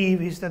to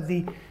believe, is that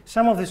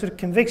some of the sort of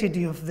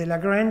convexity of the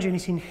Lagrangian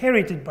is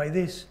inherited by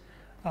this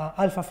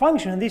alpha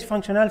function, and this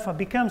function alpha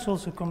becomes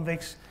also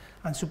convex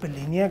and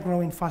superlinear,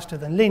 growing faster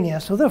than linear,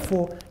 so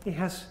therefore it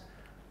has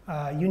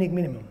a unique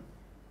minimum.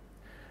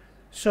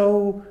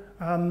 So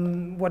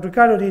what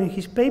Ricardo did in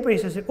his paper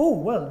is to say, oh,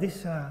 well,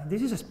 this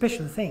is a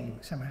special thing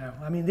somehow.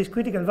 I mean, this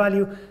critical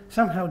value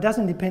somehow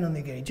doesn't depend on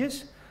the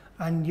gauges,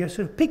 and you're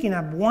sort of picking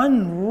up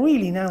one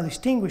really now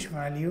distinguished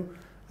value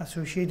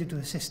associated to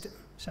the system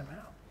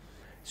somehow.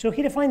 So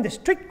he defined the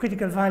strict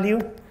critical value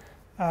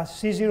as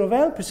C0 of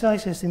L,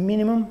 precisely as the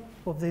minimum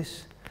of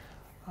this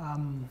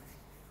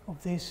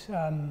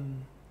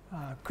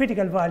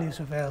critical values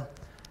of L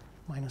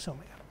minus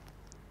omega.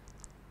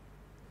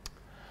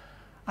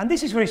 And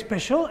this is very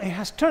special. It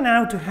has turned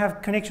out to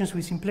have connections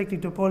with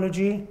symplectic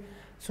topology.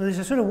 So there's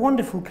a sort of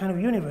wonderful kind of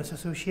universe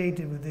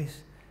associated with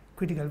this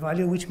critical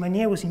value, which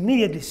Magnier was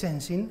immediately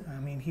sensing. I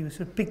mean, he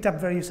sort of picked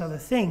up various other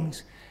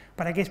things,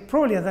 but I guess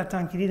probably at that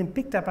time he didn't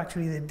pick up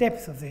actually the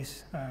depth of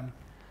this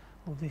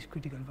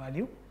critical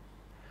value.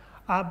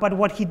 But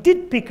what he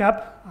did pick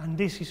up, and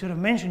this he sort of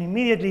mentioned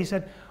immediately, is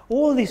that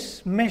all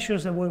these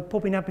measures that were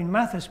popping up in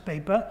Mather's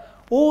paper,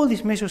 all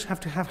these measures have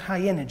to have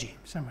high energy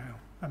somehow.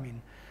 I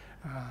mean,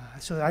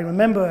 so I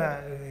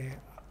remember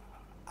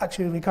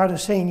actually Ricardo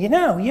saying,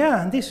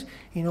 and this,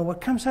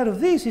 what comes out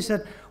of this is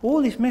that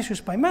all these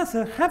measures by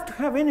Mather have to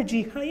have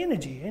high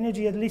energy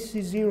at least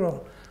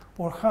C0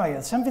 or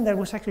higher, something that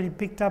was actually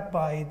picked up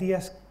by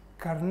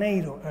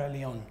Diaz-Carneiro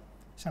early on,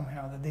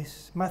 somehow, that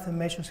these Mather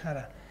measures had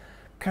a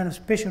kind of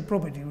special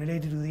property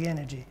related to the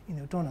energy in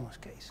the autonomous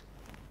case.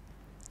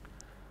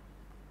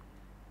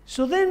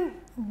 So then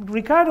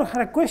Ricardo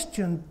had a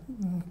question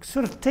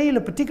sort of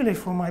tailored particularly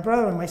for my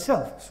brother and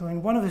myself. So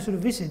in one of the sort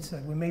of visits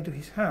that we made to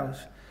his house,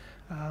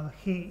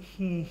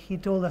 he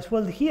told us,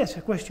 well, he has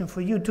a question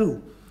for you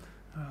too.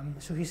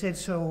 So he said,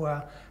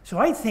 so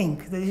I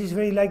think that this is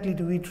very likely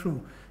to be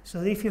true.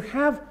 So if you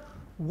have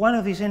one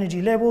of these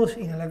energy levels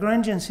in a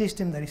Lagrangian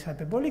system that is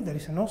hyperbolic, that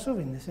is an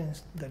OSOV in the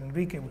sense that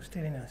Enrique was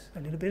telling us a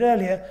little bit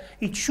earlier,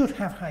 it should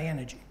have high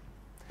energy.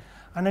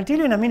 And I'll tell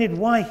you in a minute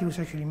why he was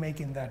actually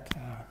making that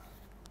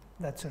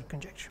sort of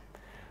conjecture.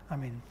 I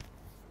mean,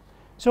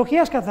 so he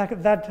asked us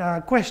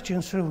that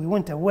question, so we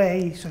went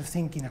away sort of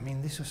thinking, I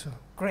mean, this was so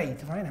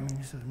great, right? I mean,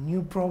 this is a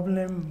new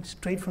problem,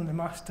 straight from the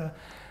master,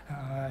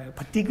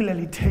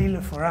 particularly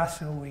tailored for us,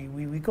 so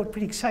we got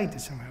pretty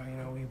excited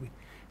somehow,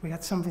 we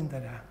had something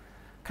that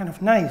kind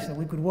of nice that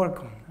we could work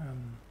on.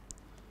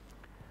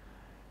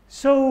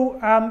 So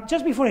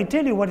just before I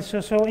tell you what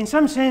is so in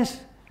some sense,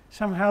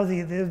 somehow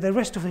the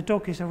rest of the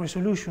talk is a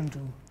resolution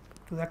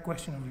to that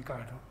question of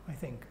Ricardo, I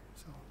think.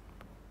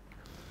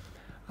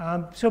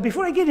 So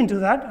before I get into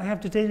that, I have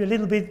to tell you a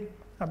little bit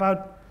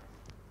about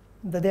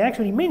that there are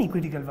actually many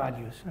critical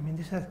values. I mean,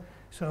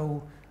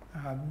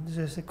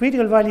 there's a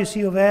critical value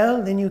C of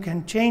L, then you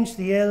can change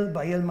the L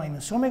by L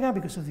minus omega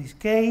because of this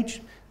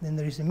gauge, then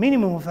there is the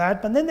minimum of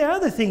that, but then there are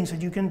other things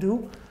that you can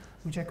do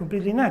which are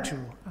completely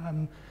natural.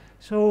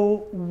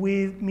 So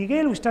with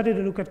Miguel, we started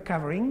to look at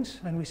coverings,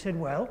 and we said,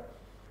 well,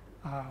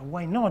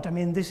 why not? I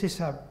mean, this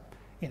is a,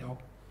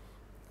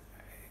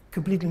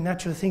 completely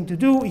natural thing to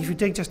do. If you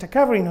take just a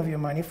covering of your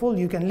manifold,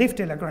 you can lift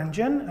a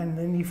Lagrangian, and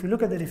then if you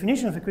look at the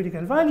definition of a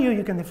critical value,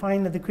 you can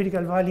define the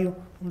critical value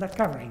on that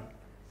covering.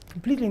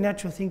 Completely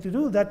natural thing to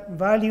do. That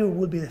value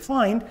will be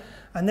defined,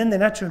 and then the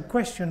natural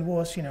question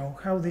was,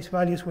 how these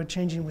values were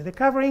changing with the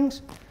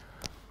coverings,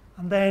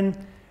 and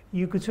then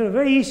you could sort of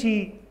very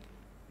easy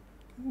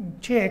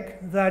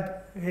check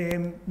that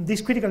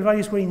these critical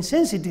values were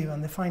insensitive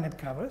on the finite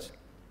covers,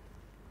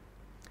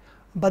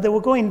 but they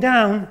were going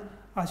down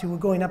as you were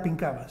going up in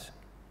covers.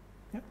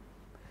 Yeah?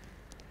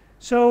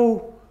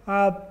 So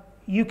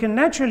you can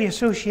naturally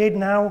associate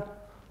now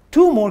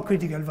two more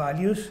critical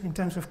values in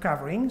terms of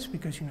coverings,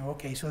 because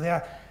okay, so there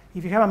are,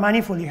 if you have a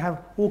manifold, you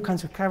have all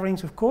kinds of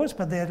coverings, of course,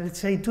 but there are, let's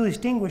say, two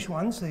distinguished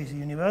ones. There is a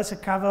universal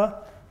cover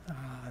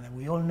that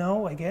we all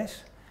know, I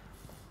guess.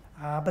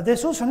 But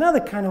there's also another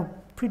kind of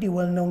pretty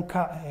well-known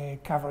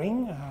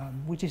covering,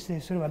 which is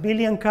the sort of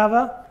abelian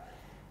cover,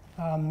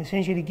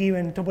 essentially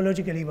given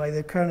topologically by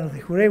the kernel of the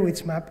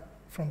Hurewicz map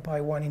from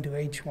pi1 into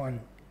h1.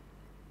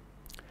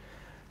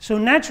 So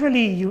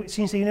naturally,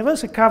 since the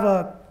universal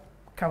cover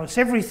covers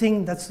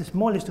everything, that's the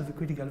smallest of the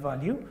critical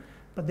value,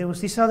 but there was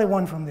this other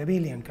one from the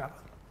abelian cover.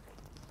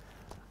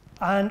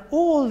 And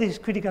all these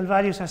critical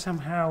values are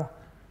somehow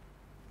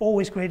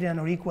always greater than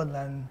or equal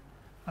than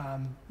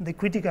the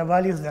critical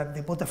values that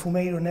the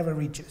Botafumeiro never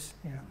reaches.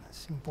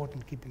 That's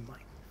important to keep in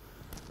mind.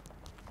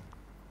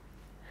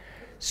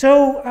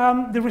 So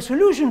the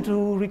resolution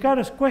to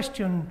Ricardo's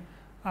question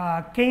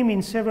came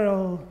in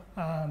several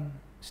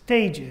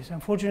stages.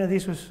 Unfortunately,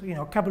 this was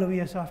a couple of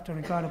years after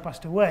Ricardo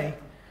passed away.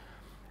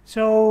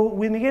 So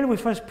with Miguel, we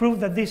first proved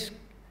that this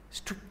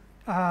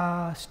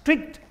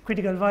strict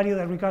critical value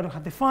that Ricardo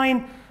had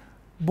defined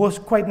was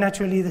quite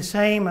naturally the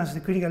same as the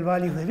critical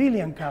value of the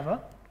abelian cover.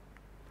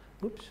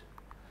 Oops.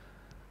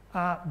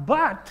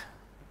 But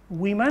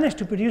we managed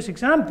to produce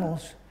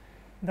examples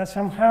that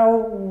somehow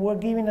were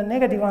giving a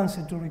negative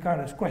answer to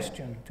Ricardo's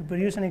question, to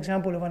produce an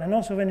example of an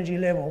Anosov energy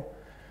level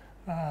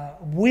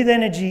with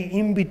energy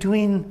in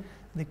between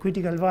the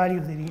critical value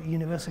of the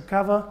universal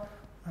cover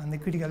and the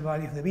critical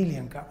value of the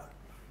abelian cover.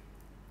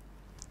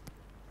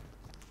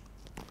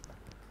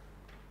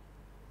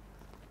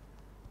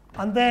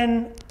 And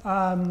then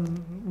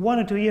 1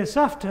 or 2 years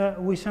after,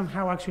 we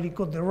somehow actually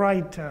got the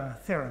right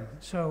theorem.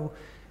 So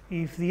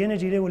if the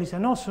energy level is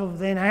Anosov,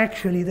 then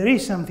actually there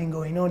is something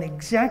going on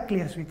exactly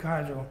as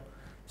Ricardo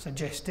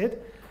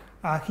suggested.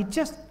 He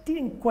just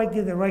didn't quite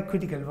get the right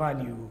critical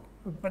value.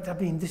 But I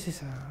mean, this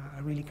is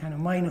a really kind of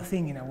minor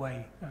thing in a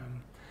way.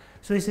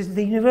 So this is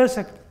the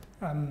universal,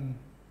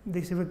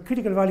 this is a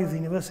critical value of the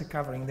universal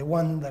covering, the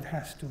one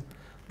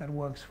that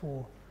works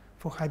for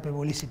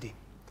hyperbolicity.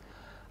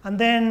 And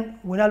then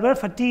when Albert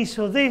Fatih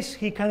saw this,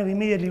 he kind of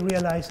immediately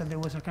realized that there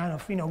was a kind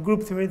of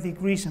group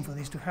theoretic reason for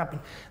this to happen.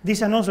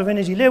 These Anosov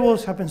energy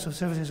levels happen on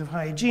surfaces of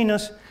high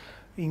genus,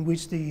 in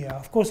which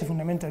of course the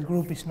fundamental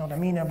group is not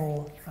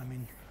amenable. I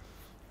mean,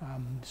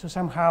 so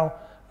somehow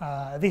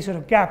this sort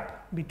of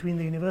gap between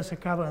the universal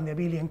cover and the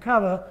abelian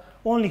cover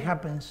only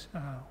happens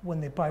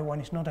when the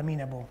pi1 is not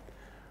amenable.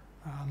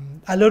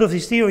 A lot of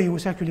this theory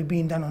was actually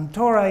being done on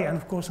tori, and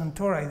of course on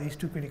tori these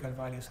two critical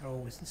values are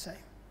always the same.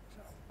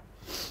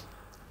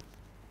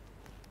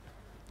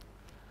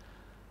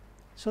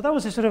 So that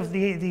was sort of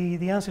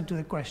the answer to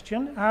the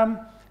question.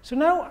 So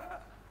now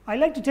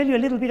I'd like to tell you a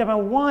little bit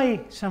about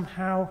why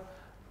somehow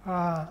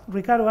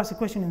Ricardo asked the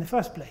question in the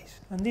first place.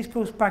 And this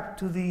goes back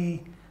to the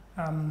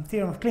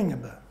theorem of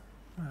Klingenberg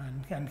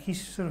and his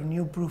sort of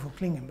new proof of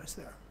Klingenberg's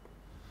theorem.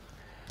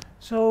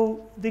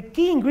 So the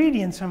key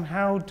ingredient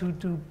somehow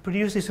to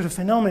produce this sort of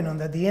phenomenon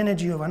that the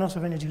energy of an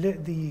Anosov energy,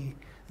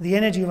 the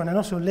energy of an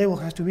Anosov level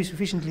has to be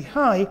sufficiently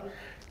high,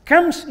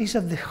 is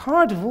at the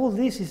heart of all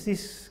this is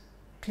this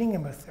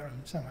Klingenberg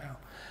theorem somehow.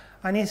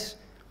 And it's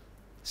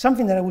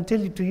something that I will tell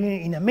you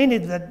in a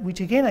minute, which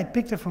again I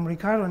picked up from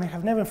Ricardo and I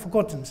have never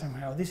forgotten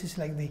somehow. This is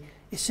like the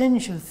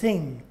essential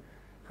thing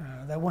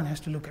that one has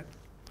to look at.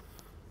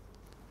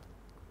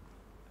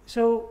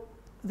 So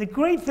the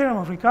great theorem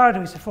of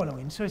Ricardo is the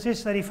following. So it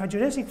says that if a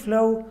geodesic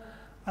flow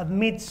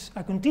admits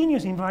a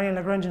continuous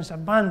invariant Lagrangian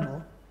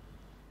subbundle,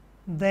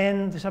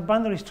 then the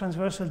subbundle is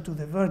transversal to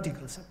the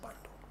vertical subbundle.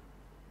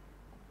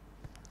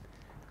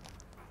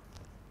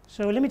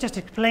 So let me just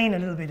explain a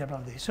little bit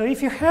about this. So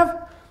if you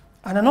have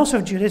an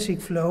Anosov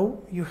geodesic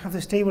flow, you have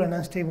the stable and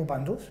unstable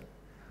bundles.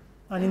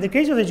 And in the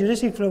case of the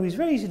geodesic flow, it's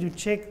very easy to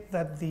check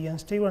that the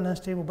unstable and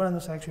unstable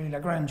bundles are actually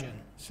Lagrangian.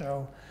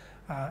 So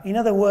in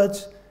other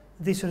words,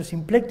 this sort of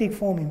symplectic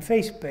form in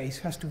phase space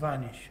has to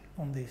vanish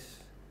on this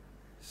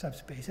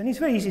subspace. And it's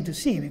very easy to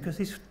see because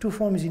this two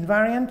form is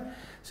invariant.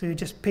 So you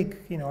just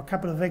pick a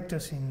couple of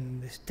vectors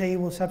in the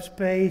stable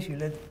subspace, you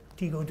let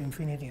t go to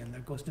infinity and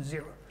that goes to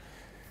 0.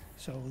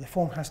 So the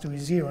form has to be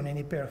 0 on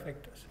any pair of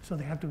vectors. So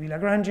they have to be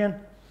Lagrangian.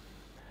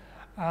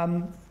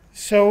 And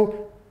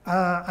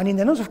in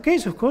the Anosov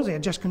case, of course, they are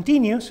just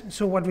continuous.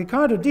 So what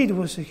Ricardo did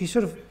was he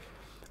sort of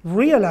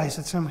realized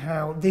that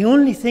somehow the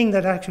only thing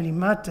that actually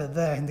mattered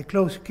there in the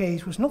closed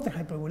case was not the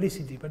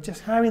hyperbolicity, but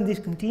just having these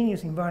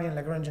continuous invariant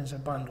Lagrangian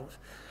subbundles.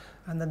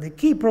 And that the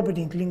key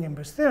property in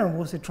Klingenberg's theorem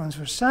was the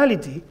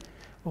transversality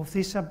of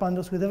these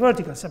subbundles with the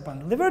vertical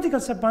subbundle. The vertical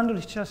subbundle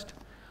is just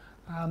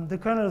the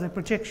kernel of the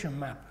projection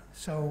map.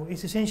 So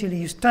it's essentially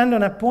you stand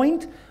on a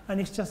point and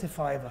it's just a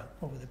fiber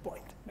over the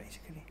point,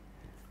 basically.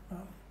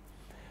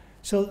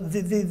 So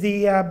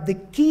the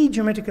key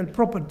geometrical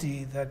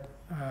property that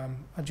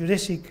a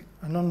geodesic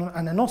and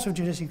an also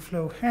geodesic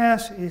flow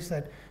has is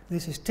that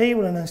this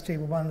stable and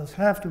unstable bundles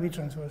have to be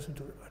transversal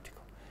to the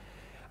vertical.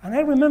 And I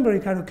remember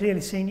Ricardo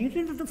clearly saying,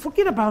 you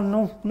forget about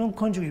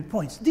non-conjugate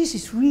points. This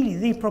is really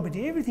the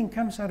property. Everything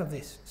comes out of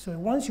this. So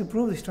once you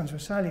prove this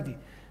transversality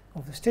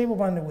of the stable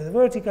bundle with the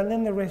vertical,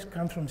 then the rest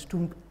comes from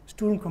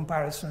Sturm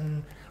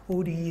comparison,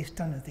 ODE,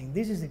 standard thing.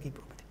 This is the key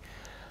property.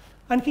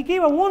 And he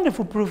gave a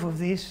wonderful proof of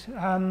this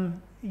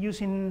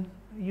using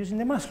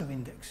the Maslow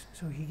index.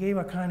 So he gave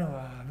a kind of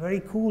a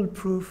very cool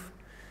proof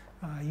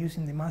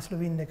using the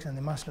Maslow index and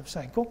the Maslow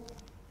cycle.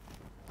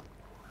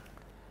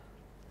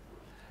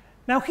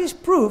 Now his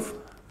proof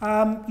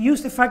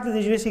used the fact that the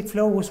geodesic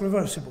flow was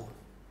reversible.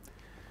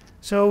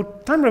 So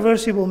time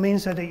reversible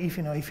means that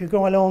if you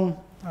go along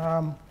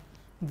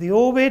the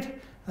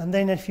orbit, and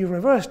then if you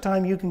reverse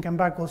time, you can come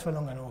back also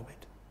along an orbit.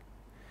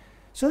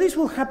 So this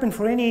will happen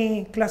for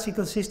any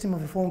classical system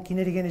of the form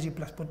kinetic energy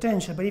plus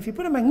potential. But if you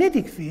put a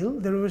magnetic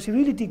field, the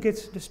reversibility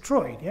gets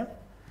destroyed, yeah?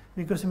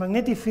 Because the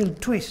magnetic field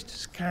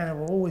twists kind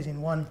of always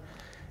in one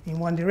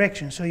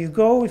direction. So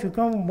if you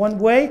come one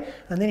way,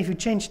 and then if you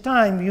change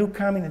time, you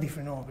come in a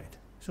different orbit.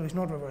 So it's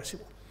not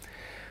reversible.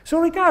 So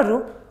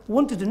Ricardo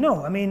wanted to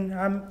know,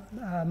 and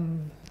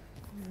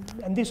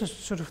this was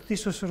sort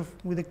of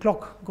with the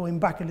clock going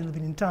back a little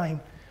bit in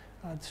time,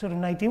 sort of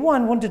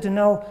 91, wanted to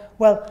know,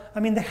 well,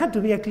 there had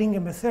to be a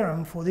Klingenberg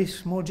theorem for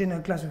this more general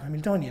class of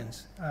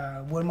Hamiltonians,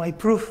 where my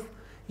proof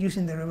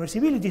using the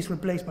reversibility is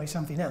replaced by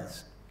something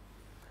else.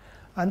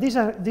 And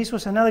this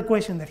was another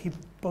question that he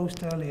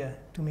posed earlier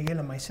to Miguel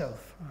and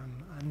myself.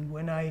 And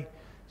when I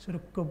sort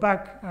of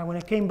when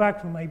I came back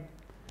from my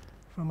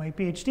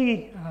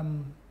PhD,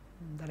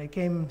 that I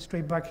came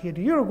straight back here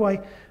to Uruguay,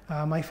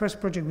 my first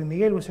project with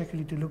Miguel was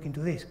actually to look into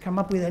this, come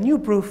up with a new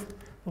proof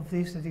of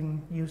this that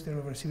didn't use the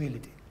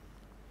reversibility.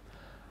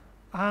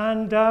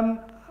 And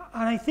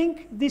I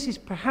think this is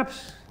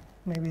perhaps,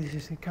 maybe this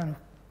is a kind of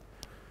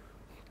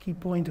key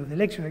point of the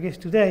lecture, I guess,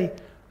 today.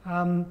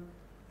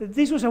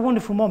 This was a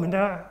wonderful moment.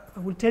 I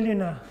will tell you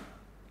in a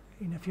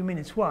few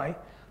minutes why.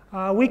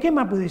 We came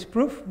up with this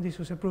proof. This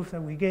was a proof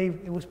that we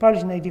gave. It was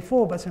published in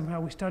 '94, but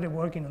somehow we started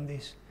working on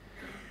this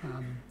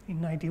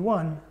in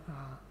 '91,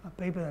 a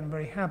paper that I'm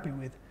very happy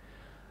with.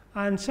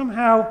 And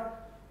somehow,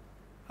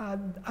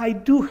 I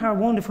do have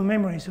wonderful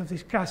memories of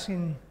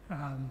discussing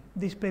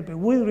this paper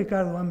with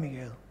Ricardo and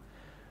Miguel.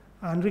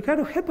 And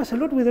Ricardo helped us a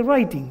lot with the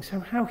writing.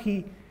 Somehow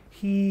he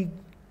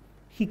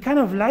kind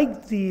of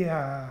liked the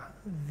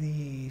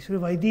sort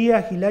of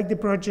idea, he liked the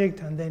project,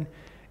 and then,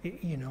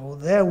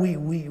 there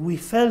we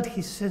felt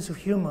his sense of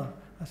humor,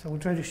 as I will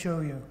try to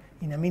show you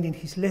in a minute,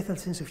 his lethal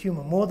sense of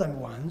humor more than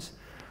once.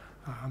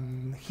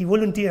 He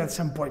volunteered at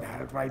some point,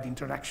 I'll write the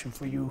introduction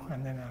for you,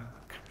 and then I'll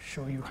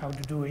show you how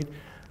to do it.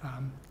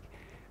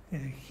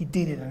 He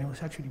did it, and it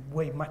was actually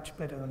way much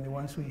better than the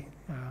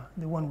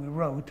one we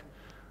wrote.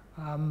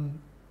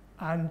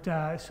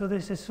 So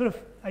there's a sort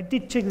of, I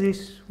did check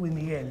this with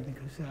Miguel,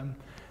 because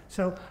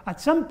so at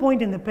some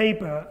point in the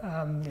paper,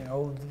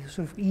 the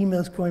sort of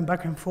emails going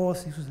back and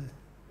forth. This was the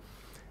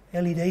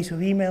early days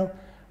of email,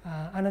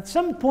 and at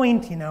some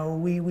point,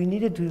 we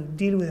needed to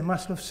deal with the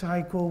Maslow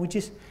cycle, which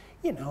is,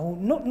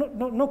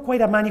 not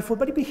quite a manifold,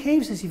 but it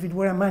behaves as if it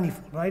were a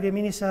manifold, right? It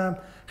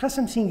has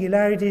some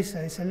singularities.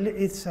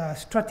 It's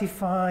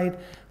stratified,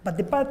 but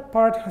the bad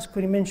part has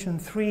codimension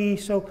 3,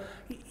 so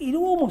it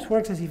almost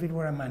works as if it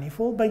were a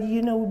manifold. But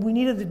we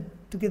needed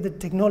to get the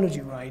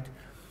technology right.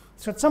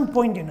 So at some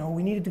point,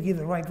 we needed to give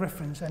the right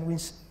reference, and we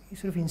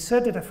sort of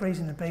inserted a phrase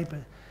in the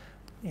paper,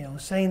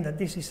 saying that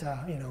this is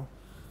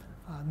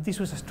this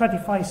was a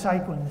stratified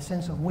cycle in the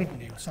sense of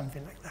Whitney or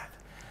something like that.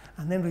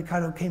 And then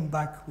Ricardo came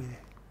back with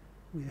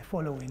the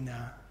following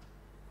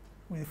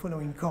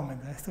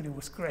comment. I thought it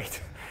was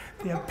great.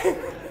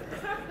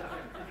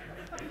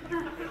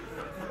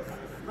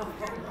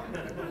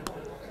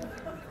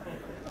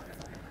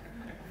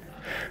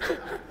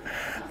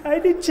 I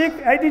did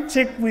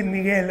check with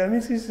Miguel.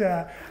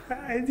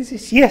 This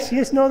is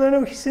yes,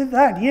 no. He said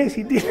that. Yes,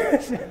 he did.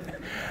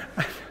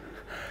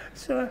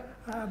 So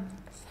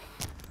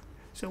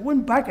I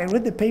went back. I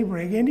read the paper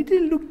again. It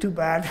didn't look too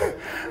bad.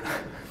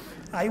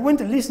 I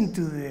went and listened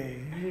to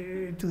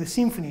the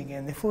symphony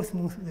again, the fourth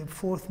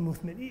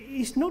movement.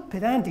 It's not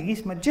pedantic,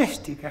 it's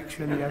majestic,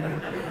 actually.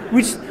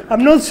 Which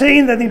I'm not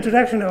saying that the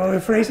introduction of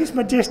a phrase is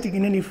majestic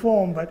in any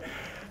form, but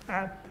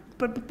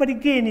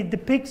again, it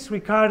depicts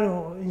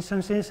Ricardo in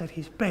some sense at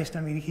his best.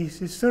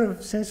 His sort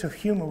of sense of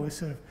humor was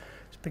sort of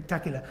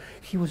spectacular.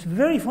 He was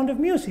very fond of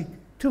music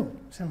too,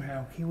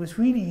 somehow. He was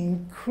really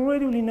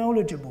incredibly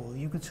knowledgeable.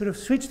 You could sort of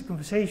switch the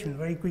conversation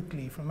very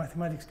quickly from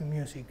mathematics to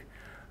music.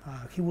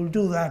 He will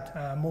do that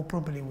more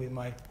properly with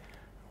my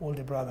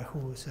older brother, who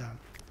was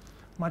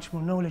much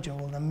more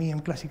knowledgeable than me in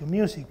classical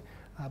music.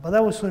 But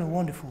that was sort of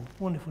wonderful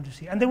to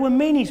see. And there were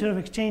many sort of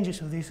exchanges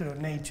of this sort of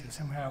nature,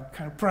 somehow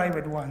kind of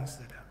private ones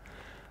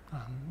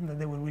that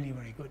they were really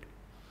very good.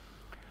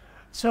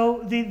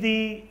 So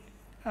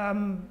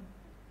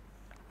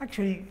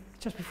actually,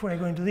 just before I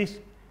go into this,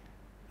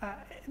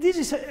 this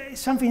is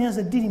something else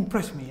that did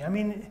impress me. I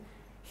mean,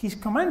 his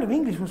command of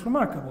English was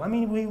remarkable. I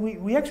mean,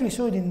 we actually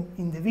saw it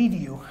in the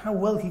video, how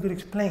well he could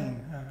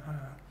explain.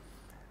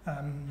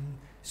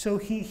 So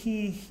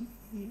he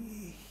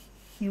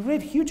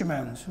read huge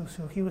amounts,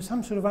 so he was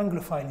some sort of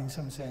Anglophile in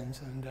some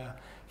sense, and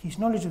his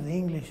knowledge of the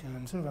English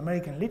and sort of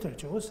American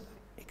literature was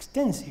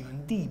extensive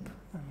and deep,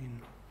 I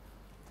mean,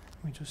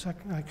 which was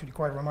actually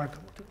quite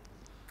remarkable too.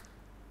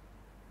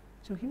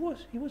 So he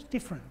was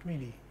different,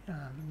 really,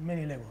 in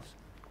many levels.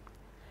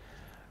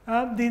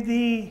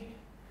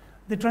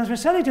 The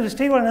transversality of a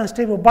stable and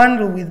unstable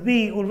bundle with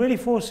B already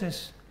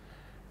forces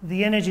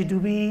the energy to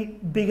be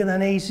bigger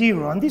than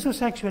A0, and this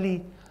was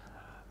actually,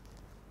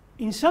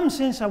 in some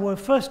sense, our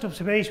first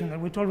observation that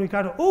we told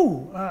Ricardo,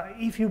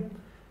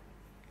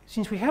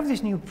 since we have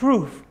this new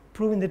proof,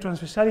 proving the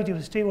transversality of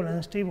a stable and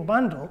unstable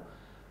bundle,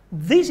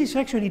 this is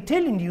actually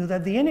telling you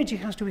that the energy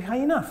has to be high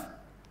enough.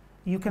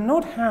 You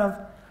cannot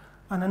have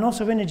an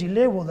anodes of energy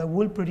level that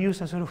will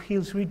produce a sort of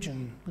Hills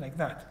region like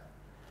that.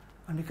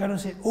 And Ricardo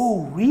said,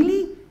 oh,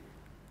 really?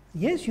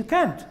 Yes, you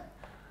can't.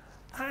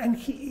 And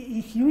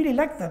he really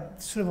liked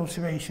that sort of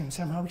observation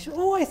somehow. He said,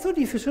 oh, I thought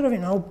if you sort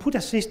of, put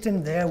a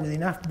system there with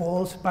enough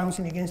balls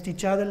bouncing against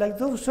each other, like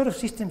those sort of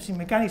systems in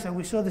mechanics that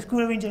we saw at the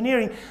School of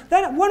Engineering,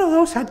 that one of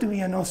those had to be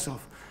an OSOF.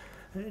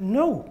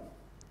 No,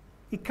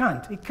 it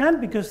can't. It can't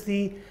because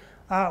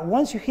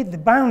once you hit the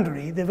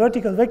boundary, the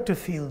vertical vector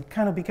field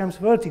kind of becomes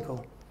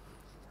vertical.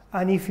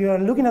 And if you are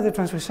looking at the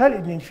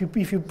transversality,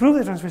 if you prove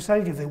the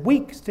transversality of the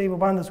weak stable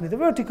bundles with the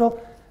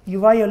vertical, you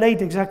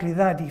violate exactly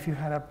that if you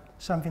had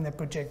something that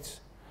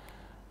projects,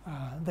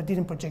 that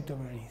didn't project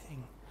over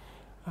anything.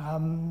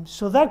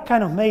 So that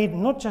kind of made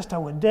not just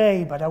our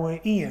day, but our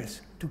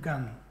years to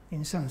come,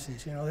 in some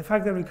sense. The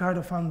fact that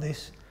Ricardo found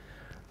this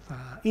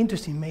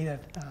interesting made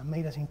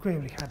us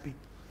incredibly happy.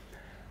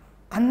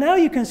 And now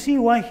you can see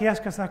why he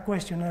asked us that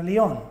question early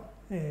on.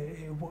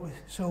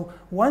 So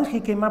once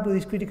he came up with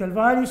these critical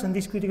values, and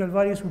these critical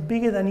values were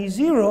bigger than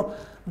E0,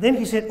 then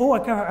he said, oh,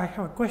 I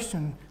have a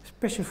question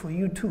special for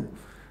you too.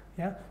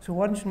 Yeah? So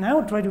why don't you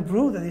now try to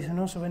prove that this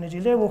anodes of energy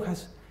level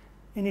has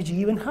energy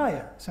even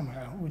higher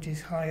somehow, which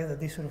is higher than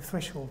these sort of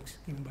thresholds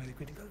given by the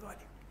critical value.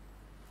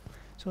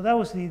 So that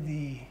was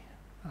the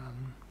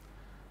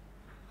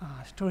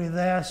story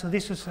there. So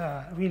this was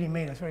really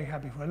made us very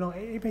happy for a long.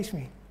 It makes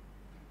me.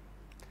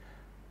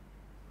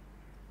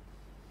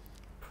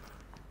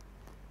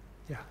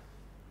 Yeah,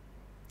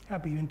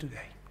 happy even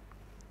today.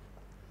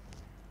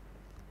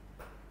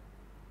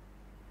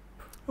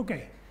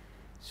 Okay,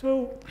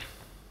 so.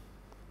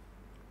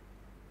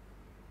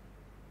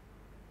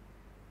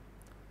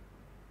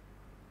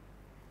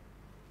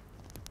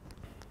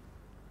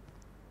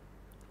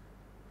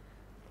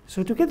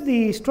 So to get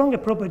the stronger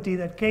property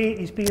that K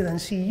is bigger than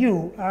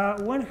Cu,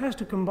 one has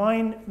to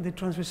combine the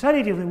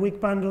transversality of the weak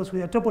bundles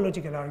with a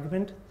topological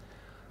argument,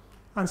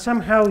 and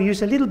somehow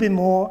use a little bit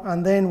more,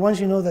 and then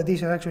once you know that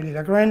these are actually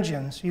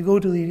Lagrangians, you go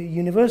to the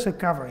universal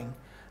covering,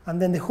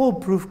 and then the whole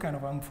proof kind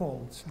of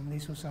unfolds. And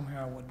this was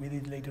somehow what we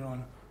did later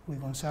on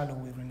with Gonzalo,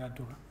 with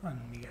Renato, and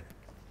Miguel.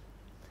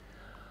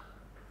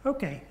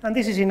 Okay, and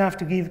this is enough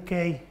to give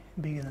K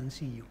bigger than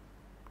Cu.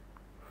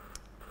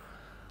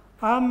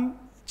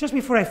 Just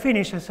before I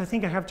finish, as I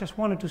think I have just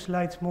 1 or 2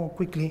 slides more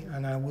quickly,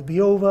 and I will be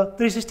over.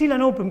 There is still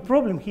an open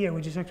problem here,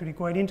 which is actually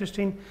quite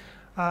interesting.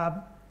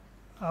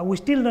 We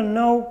still don't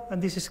know,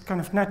 and this is kind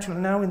of natural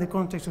now in the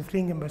context of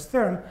Klingenberg's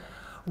theorem,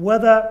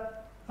 whether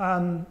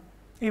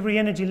every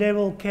energy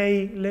level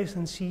K less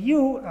than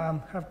Cu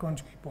have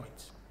conjugate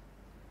points.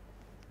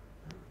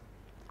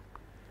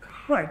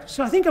 Right,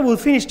 so I think I will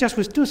finish just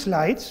with 2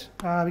 slides,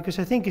 because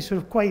I think it's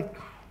sort of quite,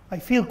 I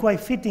feel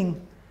quite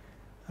fitting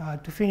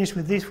to finish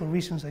with this for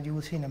reasons that you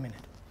will see in a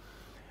minute.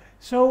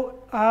 So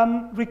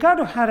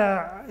Ricardo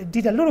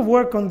did a lot of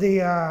work on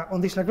these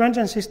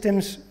Lagrangian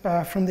systems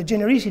from the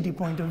genericity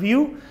point of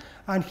view,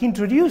 and he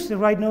introduced the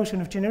right notion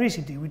of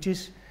genericity, which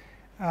is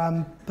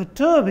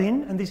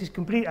perturbing, and this is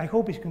complete. I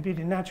hope it's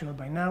completely natural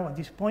by now at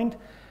this point,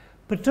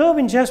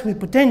 perturbing just with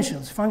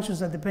potentials,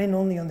 functions that depend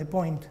only on the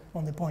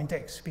point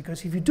x,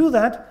 because if you do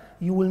that,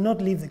 you will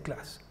not leave the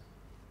class.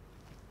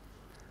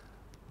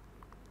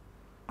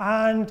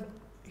 And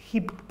he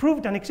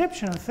proved an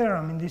exceptional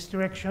theorem in this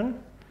direction.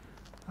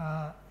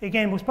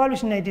 Again, it was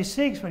published in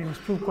 '86, but it was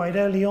proved quite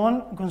early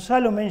on.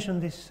 Gonzalo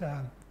mentioned this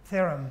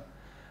theorem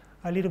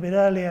a little bit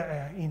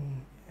earlier,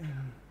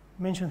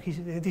 mentioned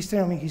this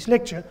theorem in his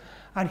lecture,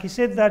 and he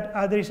said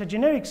that there is a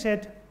generic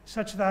set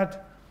such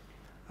that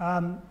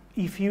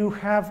if you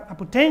have a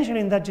potential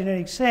in that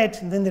generic set,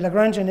 then the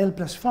Lagrangian L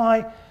plus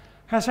phi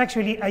has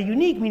actually a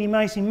unique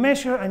minimizing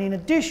measure, and in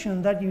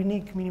addition, that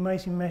unique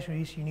minimizing measure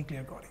is uniquely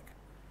ergodic.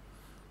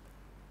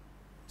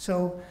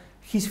 So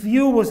his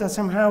view was that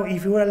somehow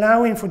if you were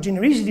allowing for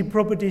genericity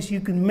properties, you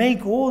could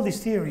make all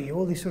this theory,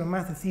 all this sort of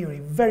math theory,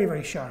 very,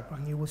 very sharp,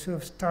 and you will sort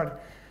of start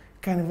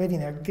kind of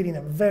getting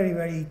a very,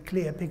 very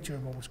clear picture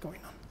of what was going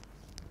on.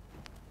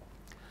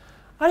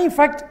 And in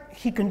fact,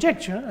 he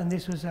conjectured, and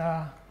this was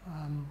a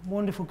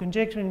wonderful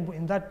conjecture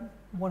in that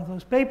one of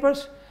those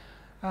papers,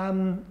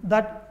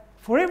 that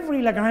for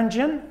every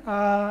Lagrangian,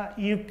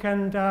 you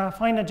can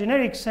find a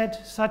generic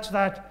set such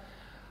that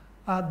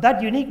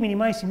that unique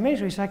minimizing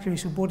measure is actually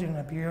supported in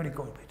a periodic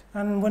orbit.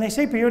 And when I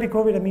say periodic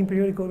orbit, I mean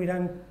periodic orbit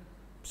and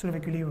sort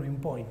of equilibrium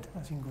point,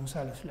 as in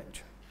Gonzalo's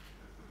lecture.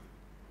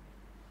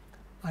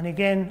 And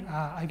again,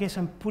 I guess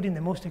I'm putting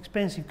the most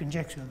expensive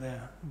conjecture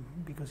there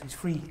because it's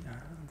free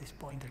at this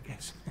point, I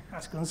guess,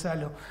 as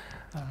Gonzalo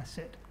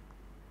said.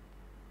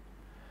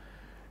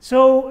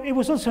 So it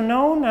was also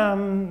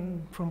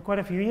known from quite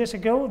a few years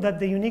ago that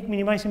the unique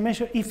minimizing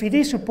measure, if it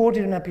is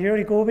supported in a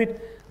periodic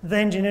orbit,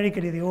 then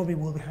generically the orbit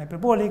will be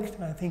hyperbolic.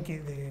 I think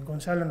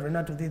Gonzalo and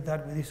Renato did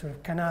that with these sort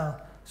of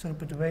canal sort of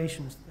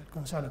perturbations that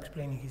Gonzalo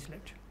explained in his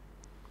lecture.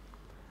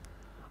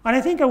 And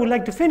I think I would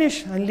like to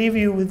finish and leave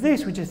you with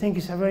this, which I think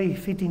is a very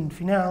fitting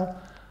finale,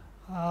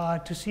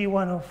 to see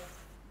one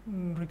of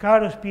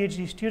Ricardo's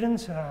PhD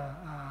students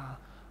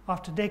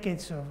after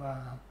decades of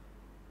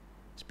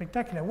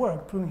spectacular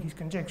work proving his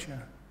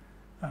conjecture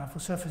for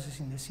surfaces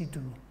in the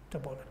C2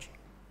 topology.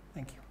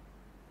 Thank you.